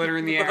done glitter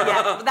in the air.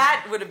 Yeah,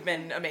 that would have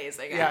been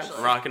amazing,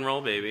 actually. Rock and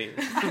roll, baby.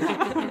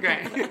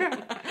 Okay.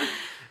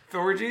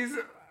 Thorgy's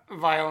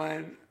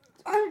violin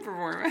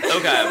performance.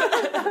 Okay.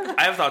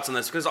 I have thoughts on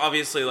this because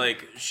obviously,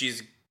 like,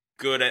 she's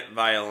good at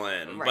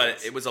violin, Right.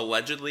 but it was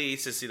allegedly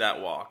Sissy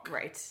That Walk.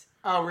 Right.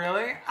 Oh,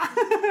 really?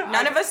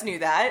 None of us knew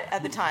that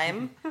at the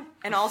time.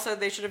 And also,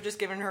 they should have just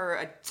given her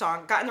a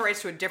song, gotten the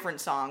rights to a different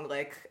song.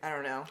 Like, I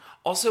don't know.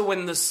 Also,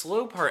 when the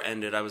slow part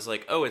ended, I was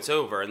like, oh, it's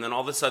over. And then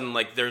all of a sudden,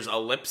 like, there's a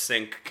lip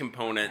sync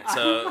component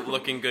to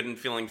looking good and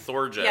feeling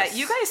Thorgeous. Yeah,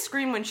 you guys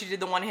screamed when she did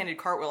the one-handed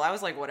cartwheel. I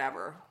was like,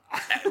 whatever.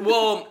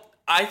 Well,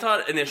 I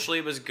thought initially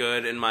it was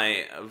good in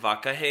my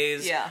vodka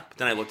haze. Yeah. But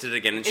then I looked at it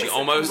again and It's she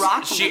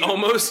rocky.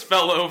 almost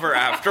fell over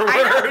afterwards.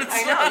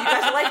 I know. You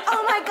guys are like,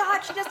 oh my god,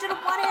 she just did a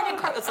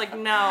one-handed cartwheel. It's like,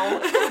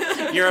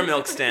 no. You're a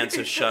milk stand,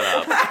 so shut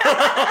up.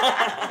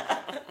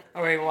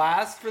 Okay,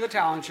 last for the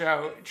talent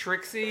show,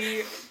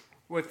 Trixie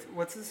with,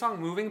 what's the song,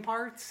 Moving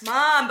Parts?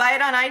 Mom, buy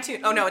it on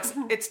iTunes. Oh no,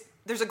 it's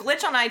there's a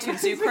glitch on iTunes,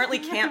 so you currently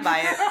can't buy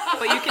it,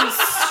 but you can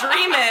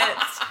stream it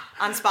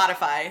on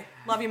Spotify.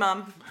 Love you,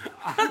 Mom.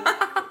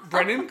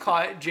 Brendan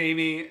caught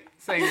Jamie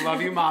saying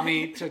 "Love you,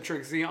 mommy" to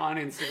Trixie on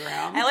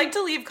Instagram. I like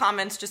to leave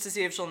comments just to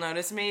see if she'll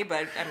notice me,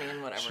 but I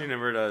mean, whatever. She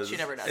never does. She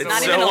never does. It's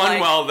Not so even a like.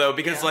 unwell, though,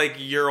 because, like,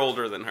 you're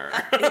older than her.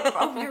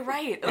 Oh, you're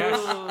right.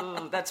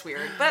 Oh, that's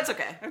weird, but that's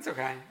okay. That's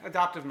okay.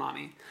 Adoptive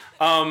mommy.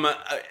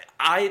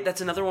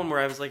 That's another one where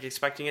I was, like,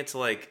 expecting it to,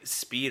 like,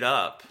 speed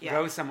up. Yeah.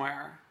 Go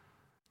somewhere.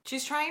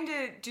 She's trying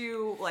to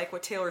do like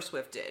what Taylor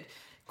Swift did.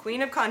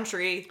 Queen of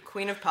country,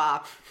 queen of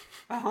pop,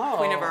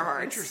 queen of our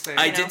hearts. Interesting.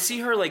 I did see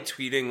her, like,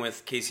 tweeting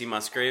with Casey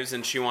Musgraves,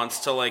 and she wants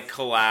to, like,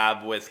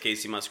 collab with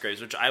Casey Musgraves,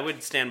 which I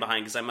would stand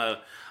behind because I'm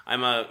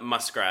a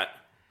muskrat.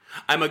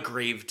 I'm a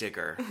grave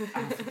digger.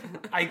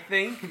 I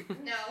think.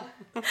 No.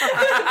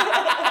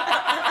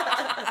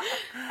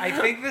 I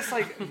think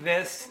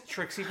this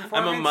Trixie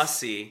performance. I'm a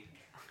mussy.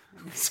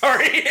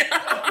 Sorry.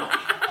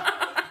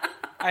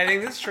 I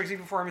think this Trixie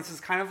performance is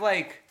kind of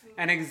like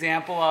an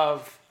example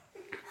of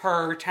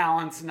her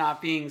talents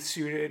not being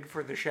suited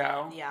for the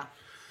show. Yeah.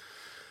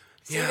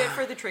 Save it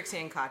for the Trixie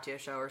and Katya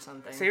show or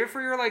something. Save it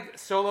for your like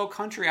solo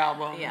country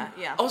album. Yeah,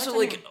 yeah. Also,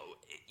 like,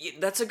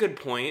 that's a good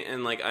point,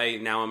 and like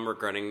I'm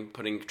regretting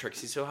putting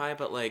Trixie so high,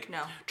 but like,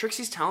 No.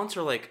 Trixie's talents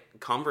are like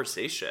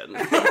conversation.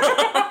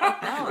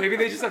 Maybe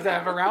they just have to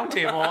have a round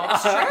table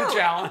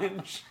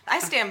challenge. I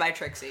stand by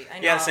Trixie. I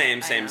know, Yeah,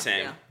 same.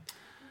 Yeah.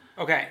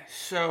 Okay,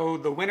 so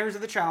the winners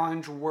of the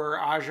challenge were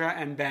Aja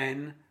and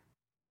Ben.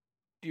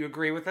 Do you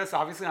agree with this?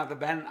 Obviously not the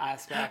Ben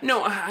aspect.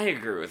 No, I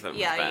agree with him.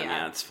 Yeah, Ben. yeah.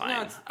 Yeah, it's fine.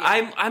 No, it's-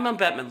 yeah. I'm a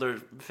Bette Midler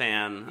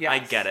fan. Yes. I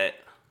get it.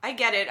 I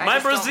get it. I My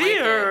just don't like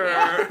it. brazier.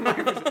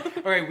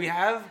 Yeah. Okay, we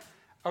have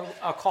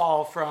a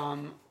call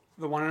from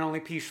the one and only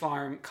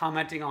Peachlarm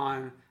commenting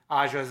on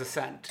Aja's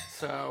ascent.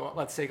 So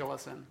let's take a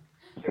listen.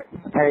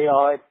 Hey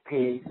y'all, it's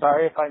P.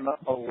 Sorry if I'm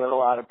a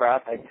little out of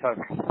breath. I took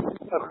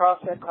a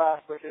CrossFit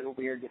class, which is a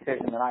weird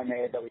decision that I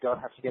made that we don't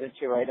have to get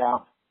into right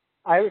now.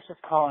 I was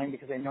just calling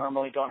because I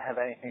normally don't have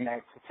anything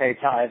nice to say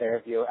to either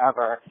of you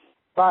ever,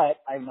 but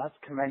I must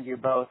commend you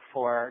both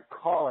for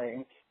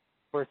calling,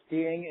 for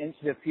seeing into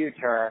the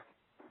future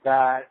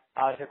that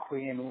Aja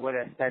Queen would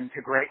ascend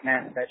to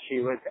greatness, that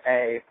she was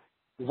a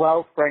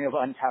wellspring of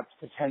untapped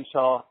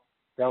potential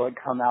that would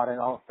come out in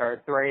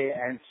All-Star 3,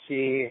 and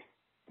she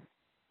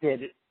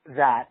did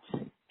that,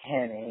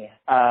 Kenny.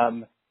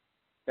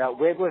 That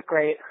wig was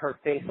great. Her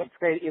face looks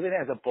great. Even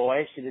as a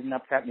boy, she didn't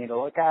upset me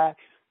to look at.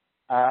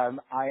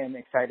 I am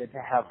excited to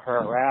have her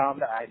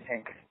around. I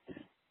think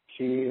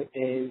she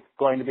is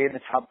going to be in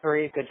the top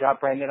 3. Good job,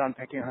 Brendan, on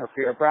picking her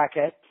for your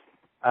bracket.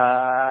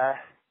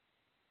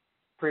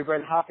 Free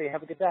Bryn Hoppy.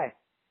 Have a good day.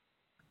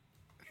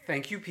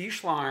 Thank you,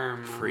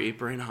 Peachlarm. Free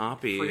Bryn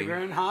Hoppy. Free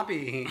Bryn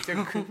Hoppy.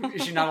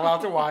 Is she not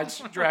allowed to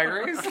watch Drag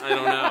Race? I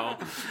don't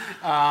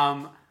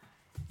know.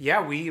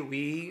 Yeah,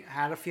 we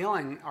had a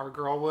feeling our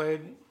girl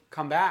would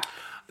come back.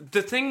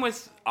 The thing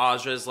with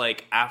Aja is,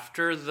 like,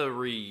 after the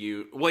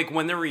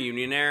when the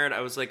reunion aired,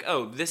 I was like,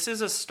 oh, this is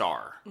a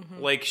star.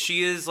 Mm-hmm. Like,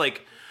 she is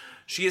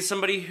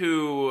somebody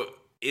who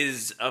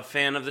is a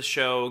fan of the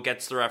show,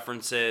 gets the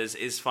references,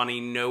 is funny,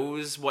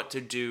 knows what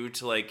to do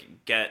to,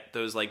 like, get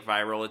those, like,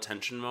 viral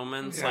attention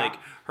moments. Yeah. Like,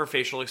 her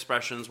facial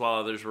expressions while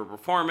others were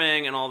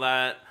performing and all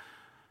that.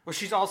 Well,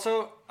 she's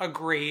also a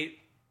great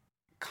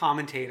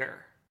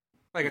commentator.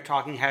 Like, a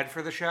talking head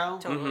for the show.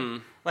 Totally.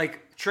 Mm-hmm.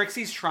 Like,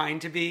 Trixie's trying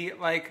to be,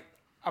 like,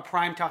 a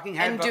prime talking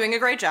head. And doing a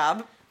great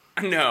job.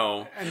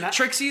 No.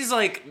 Trixie's,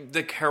 like,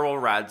 the Carol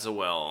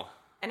Radziwill.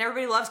 And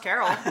everybody loves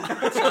Carol.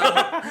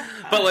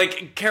 But,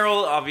 like,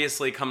 Carol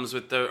obviously comes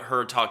with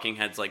her talking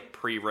heads, like,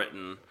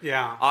 pre-written.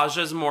 Yeah.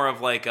 Aja's more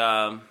of, like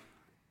a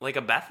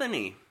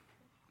Bethany.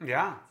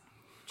 Yeah.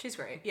 She's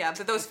great. Yeah,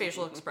 but those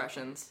facial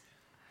expressions.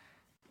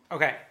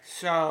 Okay,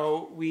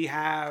 so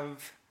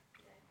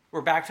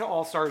we're back to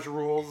All Stars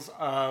rules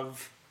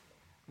of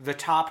the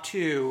top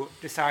 2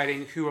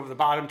 deciding who of the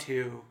bottom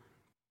 2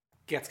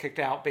 gets kicked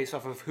out based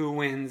off of who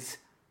wins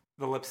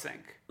the lip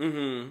sync.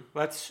 Mm-hmm.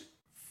 Let's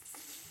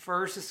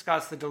first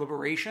discuss the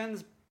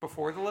deliberations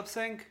before the lip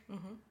sync.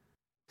 Mm-hmm.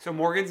 So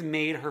Morgan's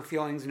made her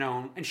feelings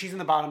known, and she's in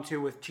the bottom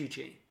 2 with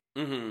Chi-Chi.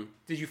 Mm-hmm.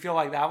 Did you feel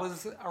like that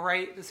was a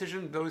right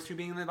decision, those 2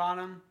 being in the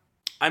bottom?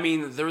 I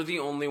mean, they're the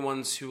only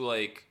ones who,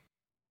 like,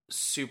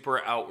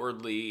 super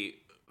outwardly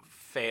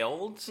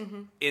failed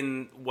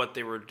in what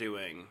they were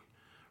doing.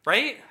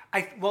 Right?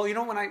 Well, you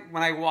know, when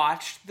I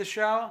watched the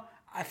show,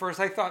 at first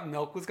I thought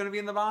Milk was going to be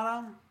in the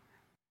bottom,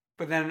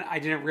 but then I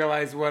didn't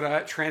realize what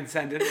a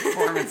transcendent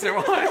performance it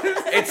was.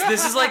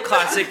 This is like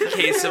classic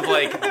case of,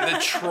 like, the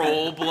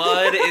troll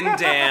blood in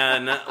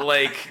Dan,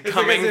 like, it's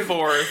coming like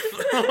forth.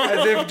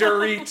 As if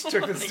Dorit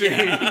took the stage.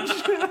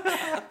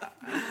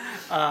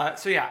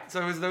 Yeah.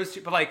 So it was those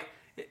 2. But, like,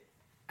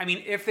 I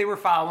mean, if they were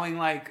following,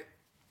 like,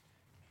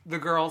 the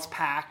girls'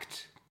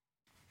 pact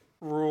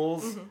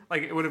rules,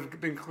 like, it would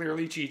have been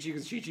clearly Chi-Chi,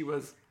 because Chi-Chi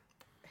was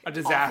a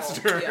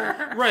disaster.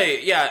 Yeah.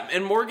 Right, yeah.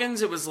 And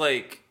Morgan's, it was,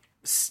 like,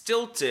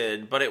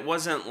 stilted, but it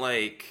wasn't,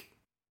 like,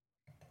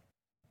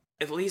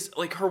 at least,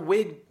 like, her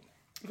wig.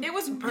 It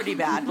was pretty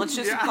bad. Let's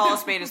just call a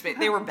spade a spade.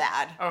 They were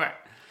bad. Okay.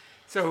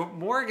 So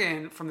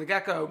Morgan, from the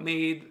get-go,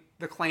 made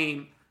the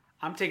claim,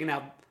 I'm taking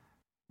out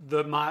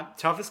my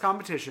toughest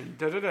competition,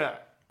 da-da-da.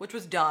 Which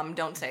was dumb.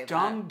 Don't say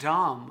that.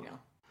 Dumb. Yeah.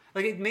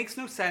 Like, it makes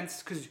no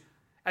sense, because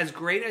as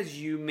great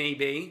as you may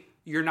be,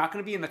 you're not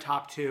going to be in the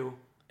top 2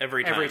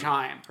 Every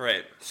time.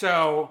 Right.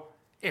 So,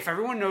 if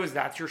everyone knows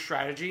that's your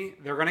strategy,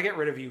 they're going to get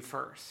rid of you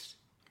first.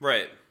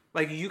 Right.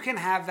 Like, you can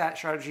have that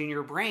strategy in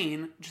your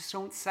brain, just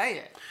don't say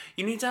it.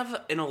 You need to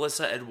have an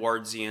Alyssa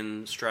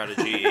Edwardsian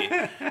strategy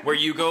where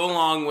you go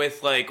along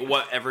with, like,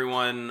 what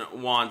everyone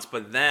wants,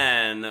 but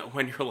then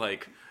when you're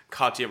like,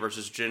 Katya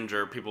versus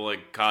Ginger, people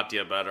like,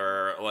 Katya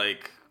better,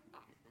 like,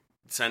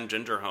 send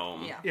Ginger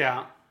home.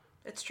 Yeah.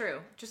 It's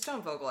true. Just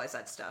don't vocalize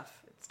that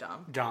stuff. It's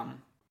dumb.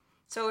 Dumb.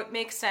 So it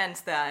makes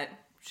sense that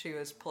she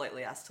was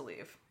politely asked to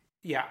leave.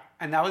 Yeah.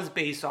 And that was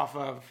based off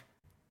of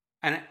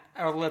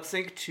a lip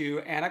sync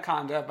to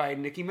Anaconda by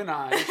Nicki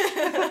Minaj.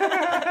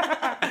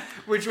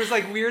 Which was,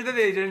 like, weird that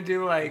they didn't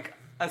do, like,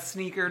 a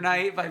Sneaker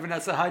Night by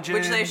Vanessa Hudgens.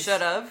 Which they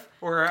should have.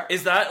 Or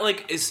is that,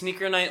 like, is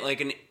Sneaker Night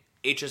like an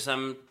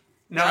HSM?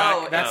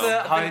 No, that's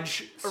a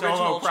Hudge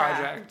solo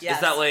project. Yes.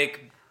 Is that,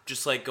 like,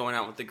 just, like, going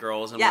out with the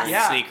girls and wearing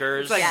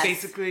sneakers? It's like,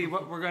 basically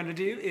what we're going to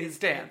do is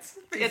dance.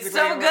 Basically, it's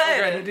so good. What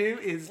we're going to do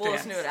is we'll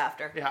dance. listen to it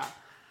after. Yeah.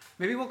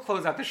 Maybe we'll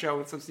close out the show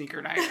with some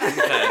Sneaker Night.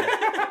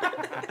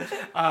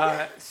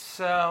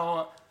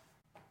 So,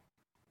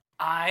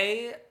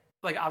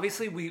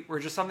 obviously we were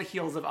just on the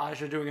heels of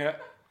Aja doing a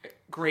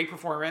great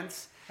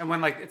performance. And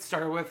when, like, it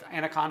started with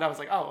Anaconda, I was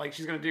like, oh, like,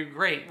 she's going to do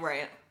great.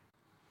 Right.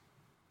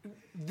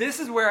 This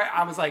is where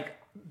I was like,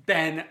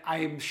 Ben, I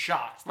am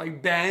shocked.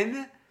 Like,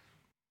 Ben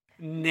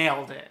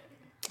nailed it.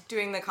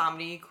 Doing the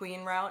comedy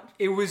queen route.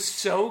 It was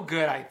so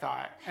good, I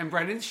thought. And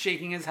Brendan's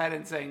shaking his head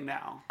and saying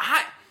no.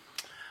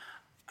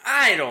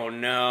 I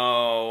don't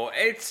know.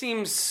 It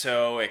seems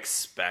so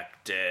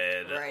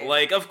expected. Right.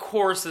 Like, of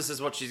course this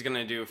is what she's going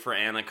to do for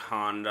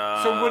Anaconda.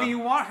 So what do you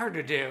want her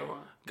to do?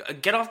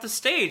 Get off the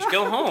stage.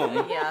 Go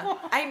home. Yeah.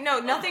 I know.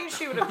 Nothing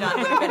she would have done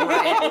would have been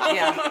right.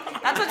 Yeah.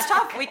 That's what's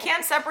tough. We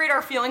can't separate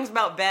our feelings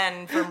about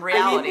Ben from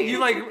reality.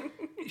 I mean,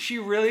 she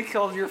really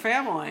killed your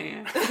family.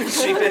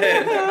 She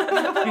did.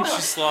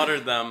 She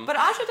slaughtered them. But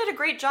Aja did a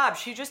great job.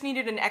 She just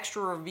needed an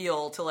extra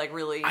reveal to, like,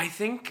 really... I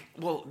think,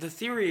 well, the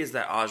theory is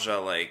that Aja,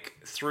 like,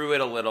 threw it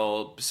a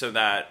little so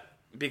that,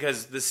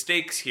 because the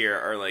stakes here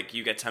are, like,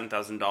 you get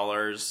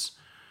 $10,000,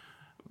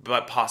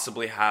 but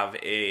possibly have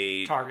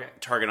a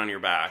target on your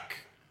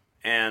back.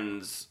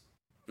 And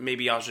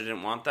maybe Aja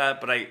didn't want that,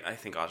 but I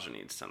think Aja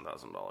needs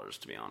 $10,000,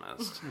 to be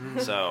honest.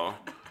 So,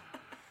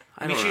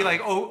 I mean, she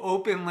like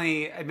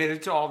openly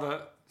admitted to all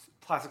the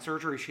plastic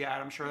surgery she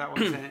had. I'm sure that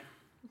wasn't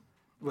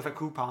with a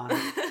coupon.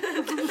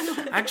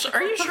 Actually,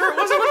 are you sure it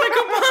wasn't with a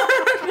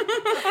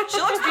coupon? She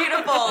looks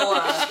beautiful.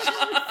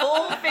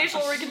 Full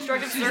facial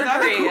reconstructive surgery. She's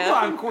not a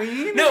coupon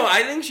queen. No,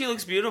 I think she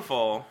looks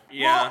beautiful.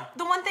 Yeah. Well,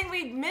 the one thing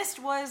we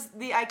missed was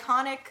the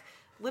iconic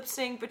lip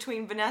sync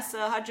between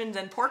Vanessa Hudgens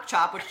and Pork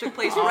Chop, which took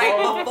place right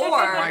before.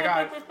 Oh my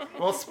god.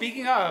 Well,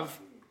 speaking of,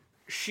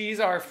 she's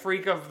our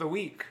freak of the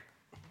week.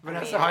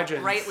 Vanessa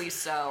Hudgens. Rightly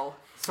so.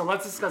 So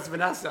let's discuss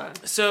Vanessa.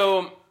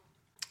 So,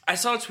 I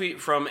saw a tweet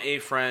from a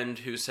friend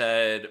who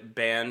said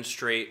ban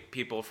straight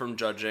people from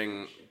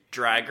judging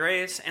Drag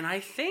Race, and I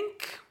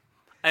think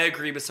I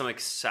agree with some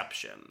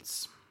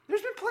exceptions.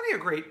 There's been plenty of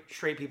great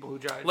straight people who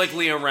judge. Like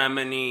Leah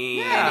Remini.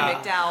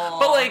 Andy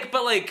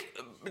McDowell.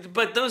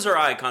 But those are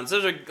icons.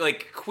 Those are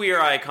like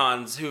queer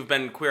icons who've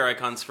been queer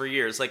icons for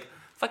years. Like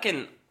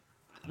fucking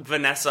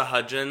Vanessa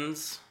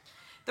Hudgens.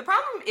 The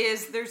problem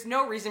is there's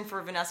no reason for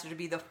Vanessa to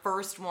be the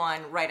first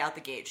one right out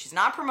the gate. She's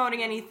not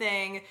promoting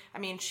anything. I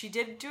mean, she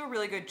did do a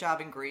really good job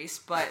in Grease,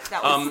 but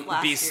that was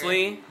last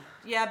Beastly. year.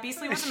 Yeah,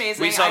 Beastly was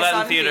amazing. We saw that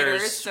in it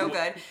theaters. So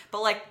good.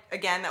 But like,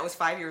 again, that was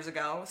 5 years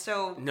ago.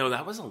 So No,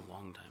 that was a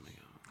long time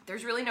ago.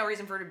 There's really no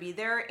reason for her to be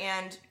there,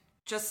 and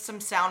just some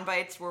sound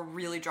bites were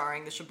really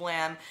jarring. The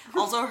Shablam.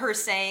 Also, her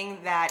saying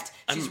that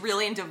she's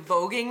really into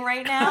voguing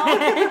right now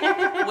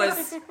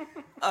was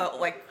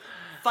like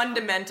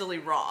fundamentally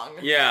wrong.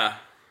 Yeah.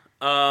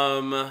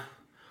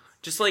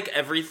 Just like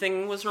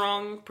everything was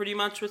wrong pretty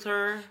much with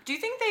her. Do you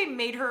think they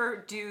made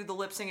her do the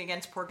lip sync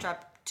against Pork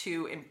Chop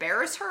to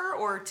embarrass her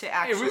or to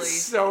actually... It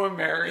was so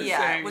embarrassing.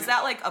 Yeah. Was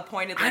that like a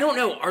pointed... I don't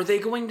know. Are they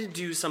going to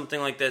do something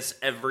like this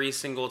every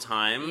single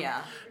time?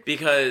 Yeah.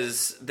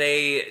 Because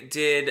they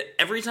did...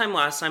 Every time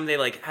last time they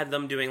like had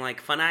them doing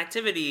like fun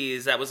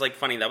activities. That was like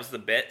funny. That was the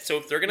bit. So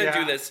if they're going to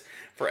do this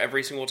for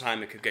every single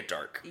time, it could get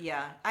dark.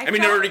 Yeah. I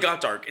mean, it already got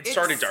dark. It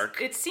started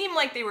dark. It seemed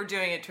like they were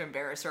doing it to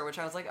embarrass her, which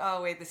I was like,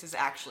 oh, wait, this is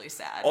actually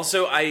sad.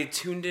 Also, I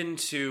tuned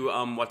into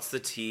What's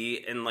the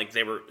Tea? And like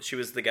she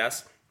was the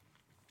guest.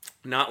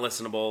 Not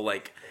listenable.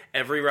 Like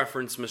every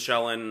reference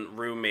Michelle and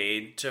Rue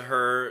made to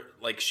her,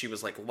 like she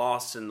was like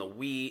lost in the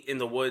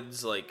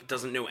woods, like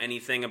doesn't know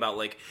anything about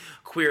like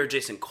queer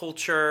adjacent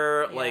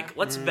culture. Yeah. Like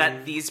let's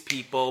vet these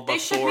people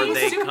before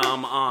they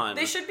come on.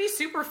 They should be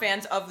super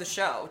fans of the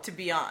show to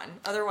be on.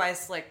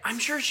 Otherwise, like I'm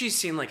sure she's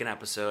seen like an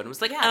episode and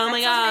was like, yeah, oh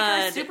my god,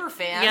 make her a super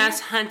fan. Yes,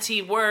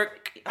 hunty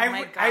work.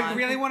 I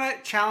really want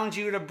to challenge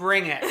you to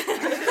bring it.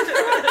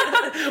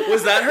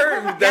 Was that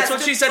her? That's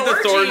what she said to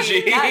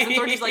Thorgy. Yeah,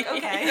 Thorgy's like,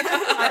 okay.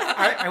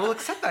 I will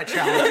accept that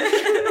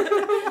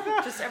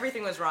challenge. Just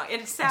everything was wrong.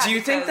 It's sad. Do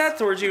you think that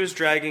Thorgy was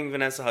dragging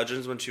Vanessa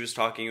Hudgens when she was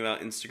talking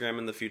about Instagram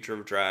and the future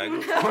of drag?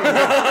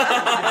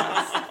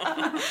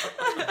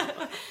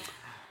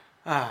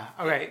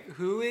 Okay,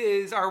 who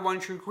is our one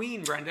true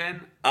queen,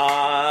 Brendan?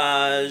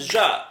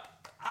 Aja.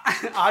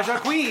 Aja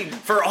Queen.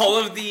 For all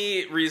of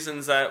the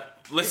reasons that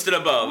listed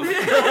above.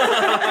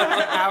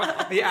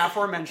 The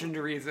aforementioned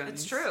reasons.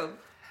 It's true.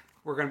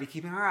 We're going to be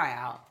keeping our eye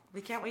out.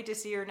 We can't wait to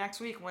see her next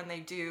week when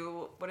they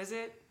do, what is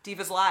it?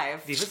 Divas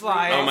Live. Divas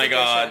Live. Oh my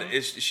god.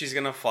 She's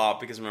going to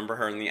flop because remember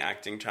her in the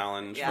acting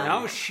challenge? Yeah.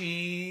 No, do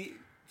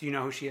you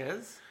know who she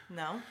is?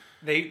 No.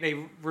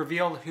 They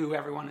revealed who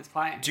everyone is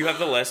playing. Do you have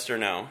the list or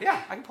no?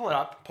 Yeah, I can pull it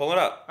up. Pull it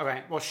up.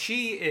 Okay, well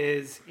she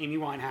is Amy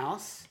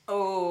Winehouse.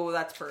 Oh,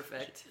 that's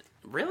perfect.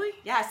 Really?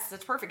 Yes,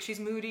 that's perfect. She's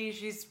moody.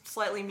 She's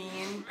slightly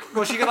mean.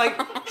 Well, she could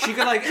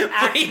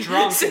act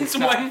drunk. Since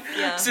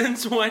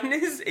when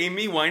is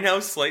Amy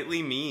Winehouse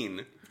slightly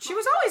mean? She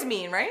was always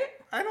mean, right?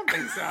 I don't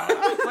think so.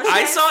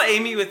 I saw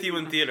Amy with you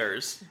in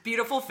theaters.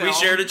 Beautiful film. We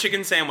shared a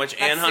chicken sandwich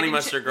and Honey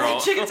Mustard Girl.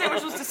 That chicken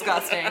sandwich was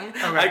disgusting.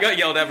 Okay. I got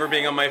yelled at for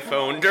being on my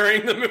phone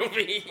during the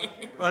movie.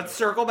 Let's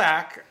circle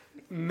back.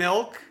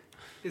 Milk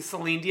is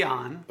Celine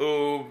Dion.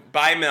 Ooh,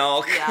 bye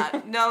Milk.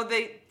 Yeah. No,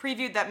 they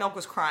previewed that Milk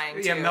was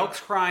crying too. Yeah, Milk's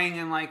crying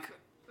in like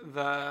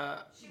the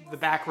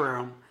back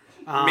room.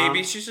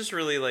 Maybe she's just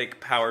really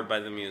like powered by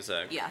the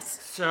music. Yes.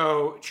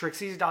 So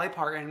Trixie's Dolly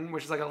Parton,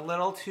 which is like a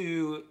little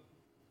too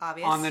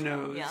obvious on the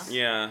nose.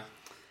 Yeah.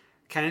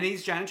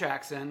 Kennedy's Janet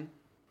Jackson.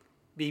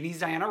 BB's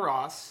Diana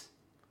Ross.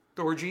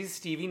 Thorgy's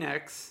Stevie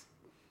Nicks.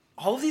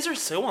 All of these are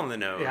so on the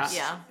nose.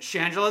 Yeah.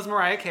 Shangela's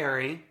Mariah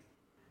Carey.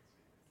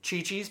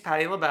 Chi-Chi's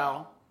Patti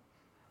LaBelle.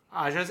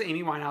 Aja's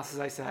Amy Winehouse, as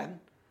I said.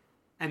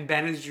 And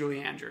Ben is Julie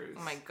Andrews.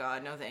 Oh my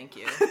god, no thank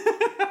you.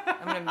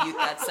 I'm going to mute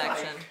that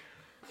section.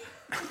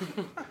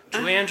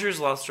 Julie Andrews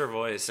lost her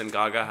voice and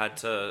Gaga had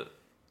to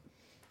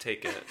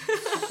take it.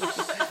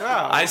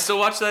 Oh. I still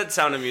watch that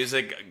Sound of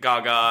Music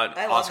Gaga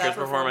Oscars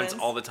performance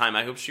all the time.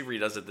 I hope she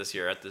redoes it this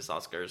year at this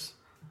Oscars.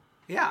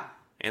 Yeah.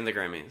 And the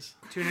Grammys.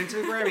 Tune into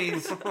the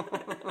Grammys.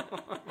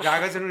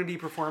 Gaga's going to be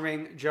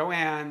performing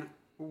Joanne,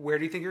 Where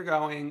Do You Think You're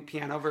Going?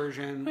 Piano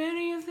version. Where do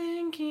you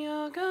think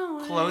you're going?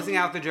 closing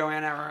out the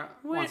Joanne era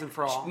once and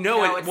for all.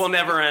 No, it will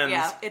never end.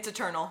 Yeah, it's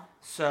eternal.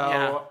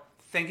 So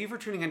thank you for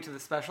tuning into the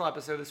special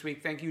episode this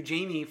week. Thank you,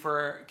 Jamie,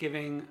 for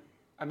giving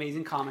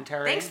amazing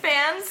commentary. Thanks,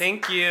 fans.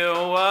 Thank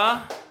you.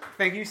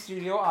 Thank you,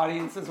 studio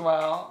audience, as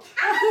well.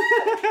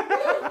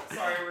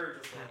 Sorry, we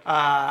were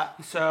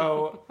just...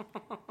 So,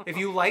 if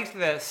you liked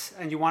this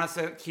and you want us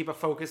to keep a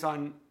focus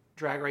on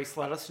Drag Race,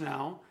 let us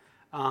know.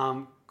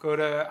 Go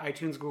to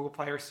iTunes, Google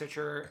Play, or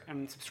Stitcher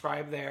and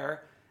subscribe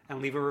there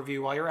and leave a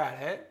review while you're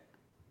at it.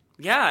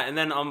 Yeah, and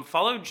then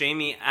follow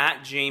Jamie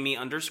at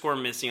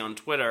Jamie_Missy on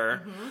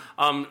Twitter.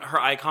 Mm-hmm. Her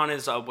icon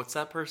is, what's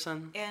that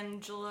person?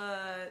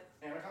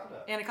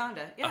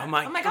 Anaconda. Yeah. Oh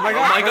my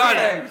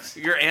god.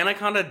 Your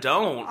Anaconda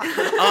don't.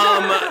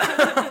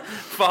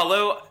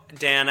 Follow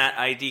Dan at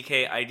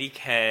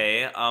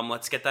IDK.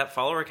 Let's get that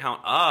follower count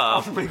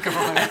up. Oh my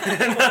god.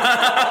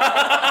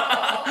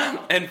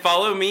 And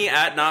follow me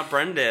at Not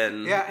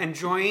Brendan. Yeah, and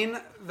join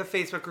the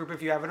Facebook group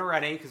if you haven't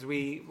already, because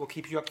we will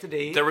keep you up to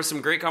date. There were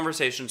some great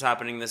conversations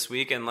happening this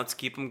week, and let's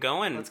keep them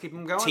going. Let's keep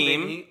them going,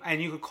 team. Baby.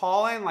 And you could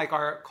call in like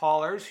our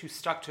callers who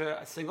stuck to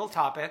a single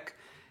topic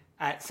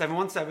at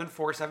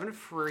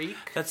 717-47-FREAK.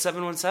 That's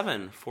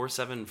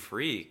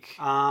 717-47-FREAK.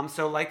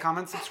 So like,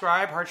 comment,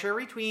 subscribe, heart, share,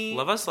 retweet.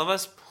 Love us,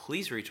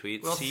 please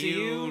retweet. We'll see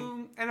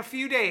you in a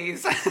few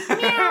days.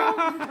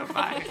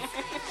 Bye.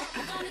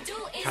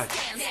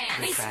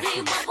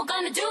 Basically what we're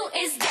gonna do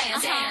is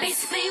dance.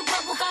 Basically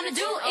what we're gonna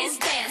do is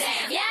dance.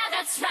 Yeah,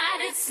 that's right,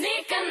 it's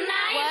sneaker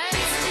night.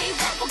 Basically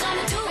what we're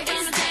gonna do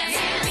is dance.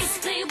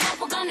 Basically what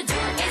we're gonna do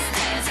is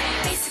dance.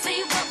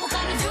 Basically what we're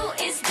gonna do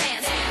is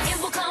dance.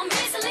 It will come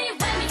easily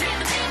when we hear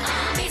the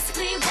beat.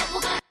 Basically what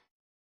we're gonna.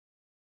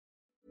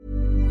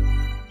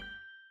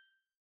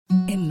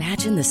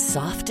 Imagine the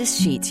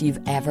softest sheets you've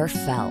ever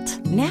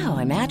felt. Now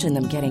imagine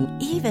them getting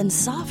even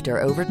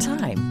softer over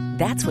time.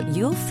 That's what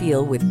you'll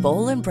feel with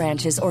Boll &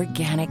 Branch's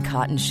organic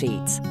cotton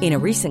sheets. In a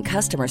recent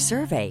customer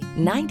survey,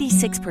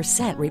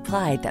 96%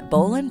 replied that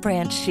Boll &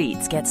 Branch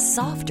sheets get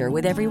softer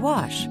with every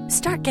wash.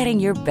 Start getting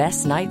your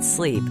best night's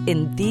sleep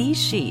in these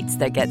sheets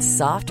that get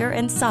softer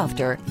and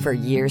softer for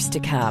years to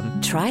come.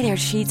 Try their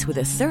sheets with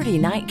a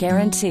 30-night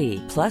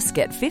guarantee. Plus,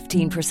 get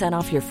 15%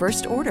 off your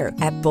first order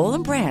at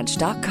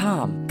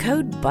bollandbranch.com.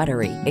 Code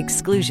BUTTERY.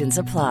 Exclusions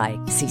apply.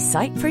 See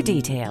site for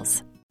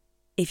details.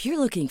 If you're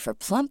looking for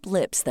plump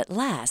lips that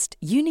last,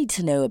 you need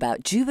to know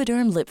about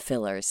Juvederm lip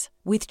fillers.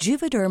 With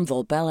Juvederm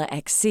Volbella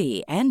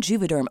XC and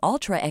Juvederm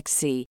Ultra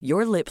XC,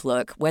 your lip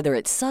look, whether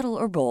it's subtle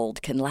or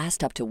bold, can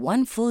last up to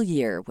 1 full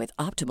year with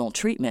optimal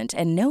treatment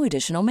and no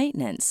additional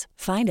maintenance.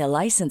 Find a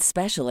licensed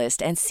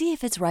specialist and see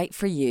if it's right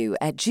for you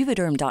at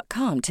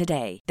Juvederm.com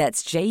today.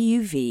 That's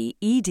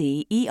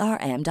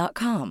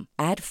JUVEDERM.com.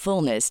 Add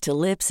fullness to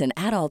lips in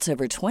adults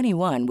over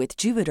 21 with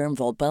Juvederm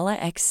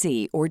Volbella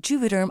XC or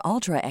Juvederm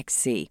Ultra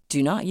XC.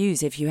 Do not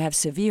use if you have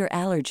severe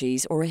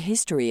allergies or a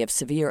history of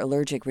severe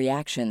allergic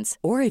reactions,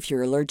 or if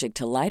you're allergic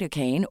to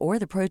lidocaine or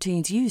the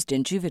proteins used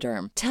in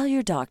Juvederm. Tell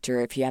your doctor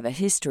if you have a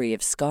history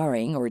of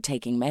scarring or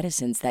taking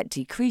medicines that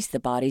decrease the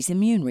body's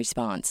immune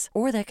response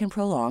or that can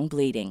prolong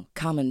bleeding.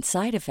 Common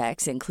side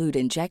effects include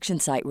injection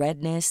site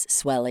redness,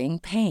 swelling,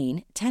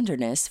 pain,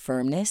 tenderness,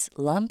 firmness,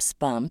 lumps,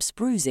 bumps,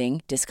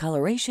 bruising,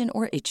 discoloration,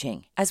 or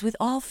itching. As with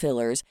all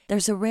fillers,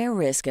 there's a rare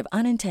risk of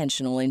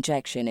unintentional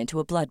injection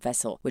into a blood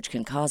vessel, which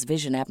can cause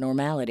vision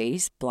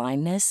abnormalities,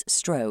 blindness,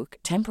 stroke,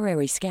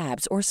 temporary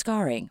scabs, or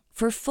scarring.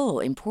 For full,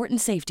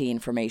 important safety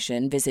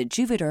information, visit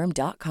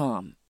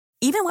Juvederm.com.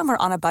 Even when we're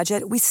on a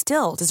budget, we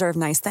still deserve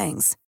nice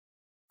things.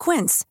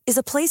 Quince is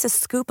a place to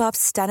scoop up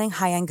stunning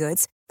high-end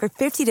goods for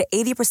 50 to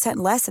 80%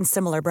 less than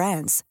similar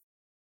brands.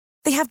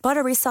 They have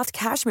buttery soft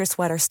cashmere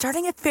sweaters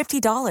starting at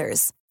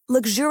 $50,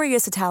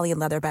 luxurious Italian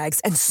leather bags,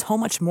 and so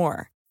much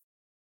more.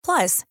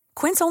 Plus,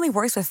 Quince only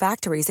works with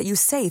factories that use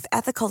safe,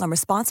 ethical, and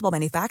responsible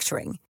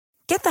manufacturing.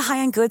 Get the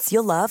high-end goods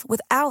you'll love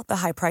without the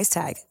high price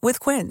tag with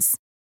Quince.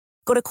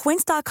 Go to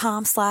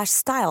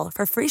quince.com/style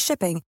for free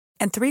shipping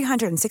and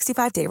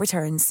 365-day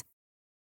returns.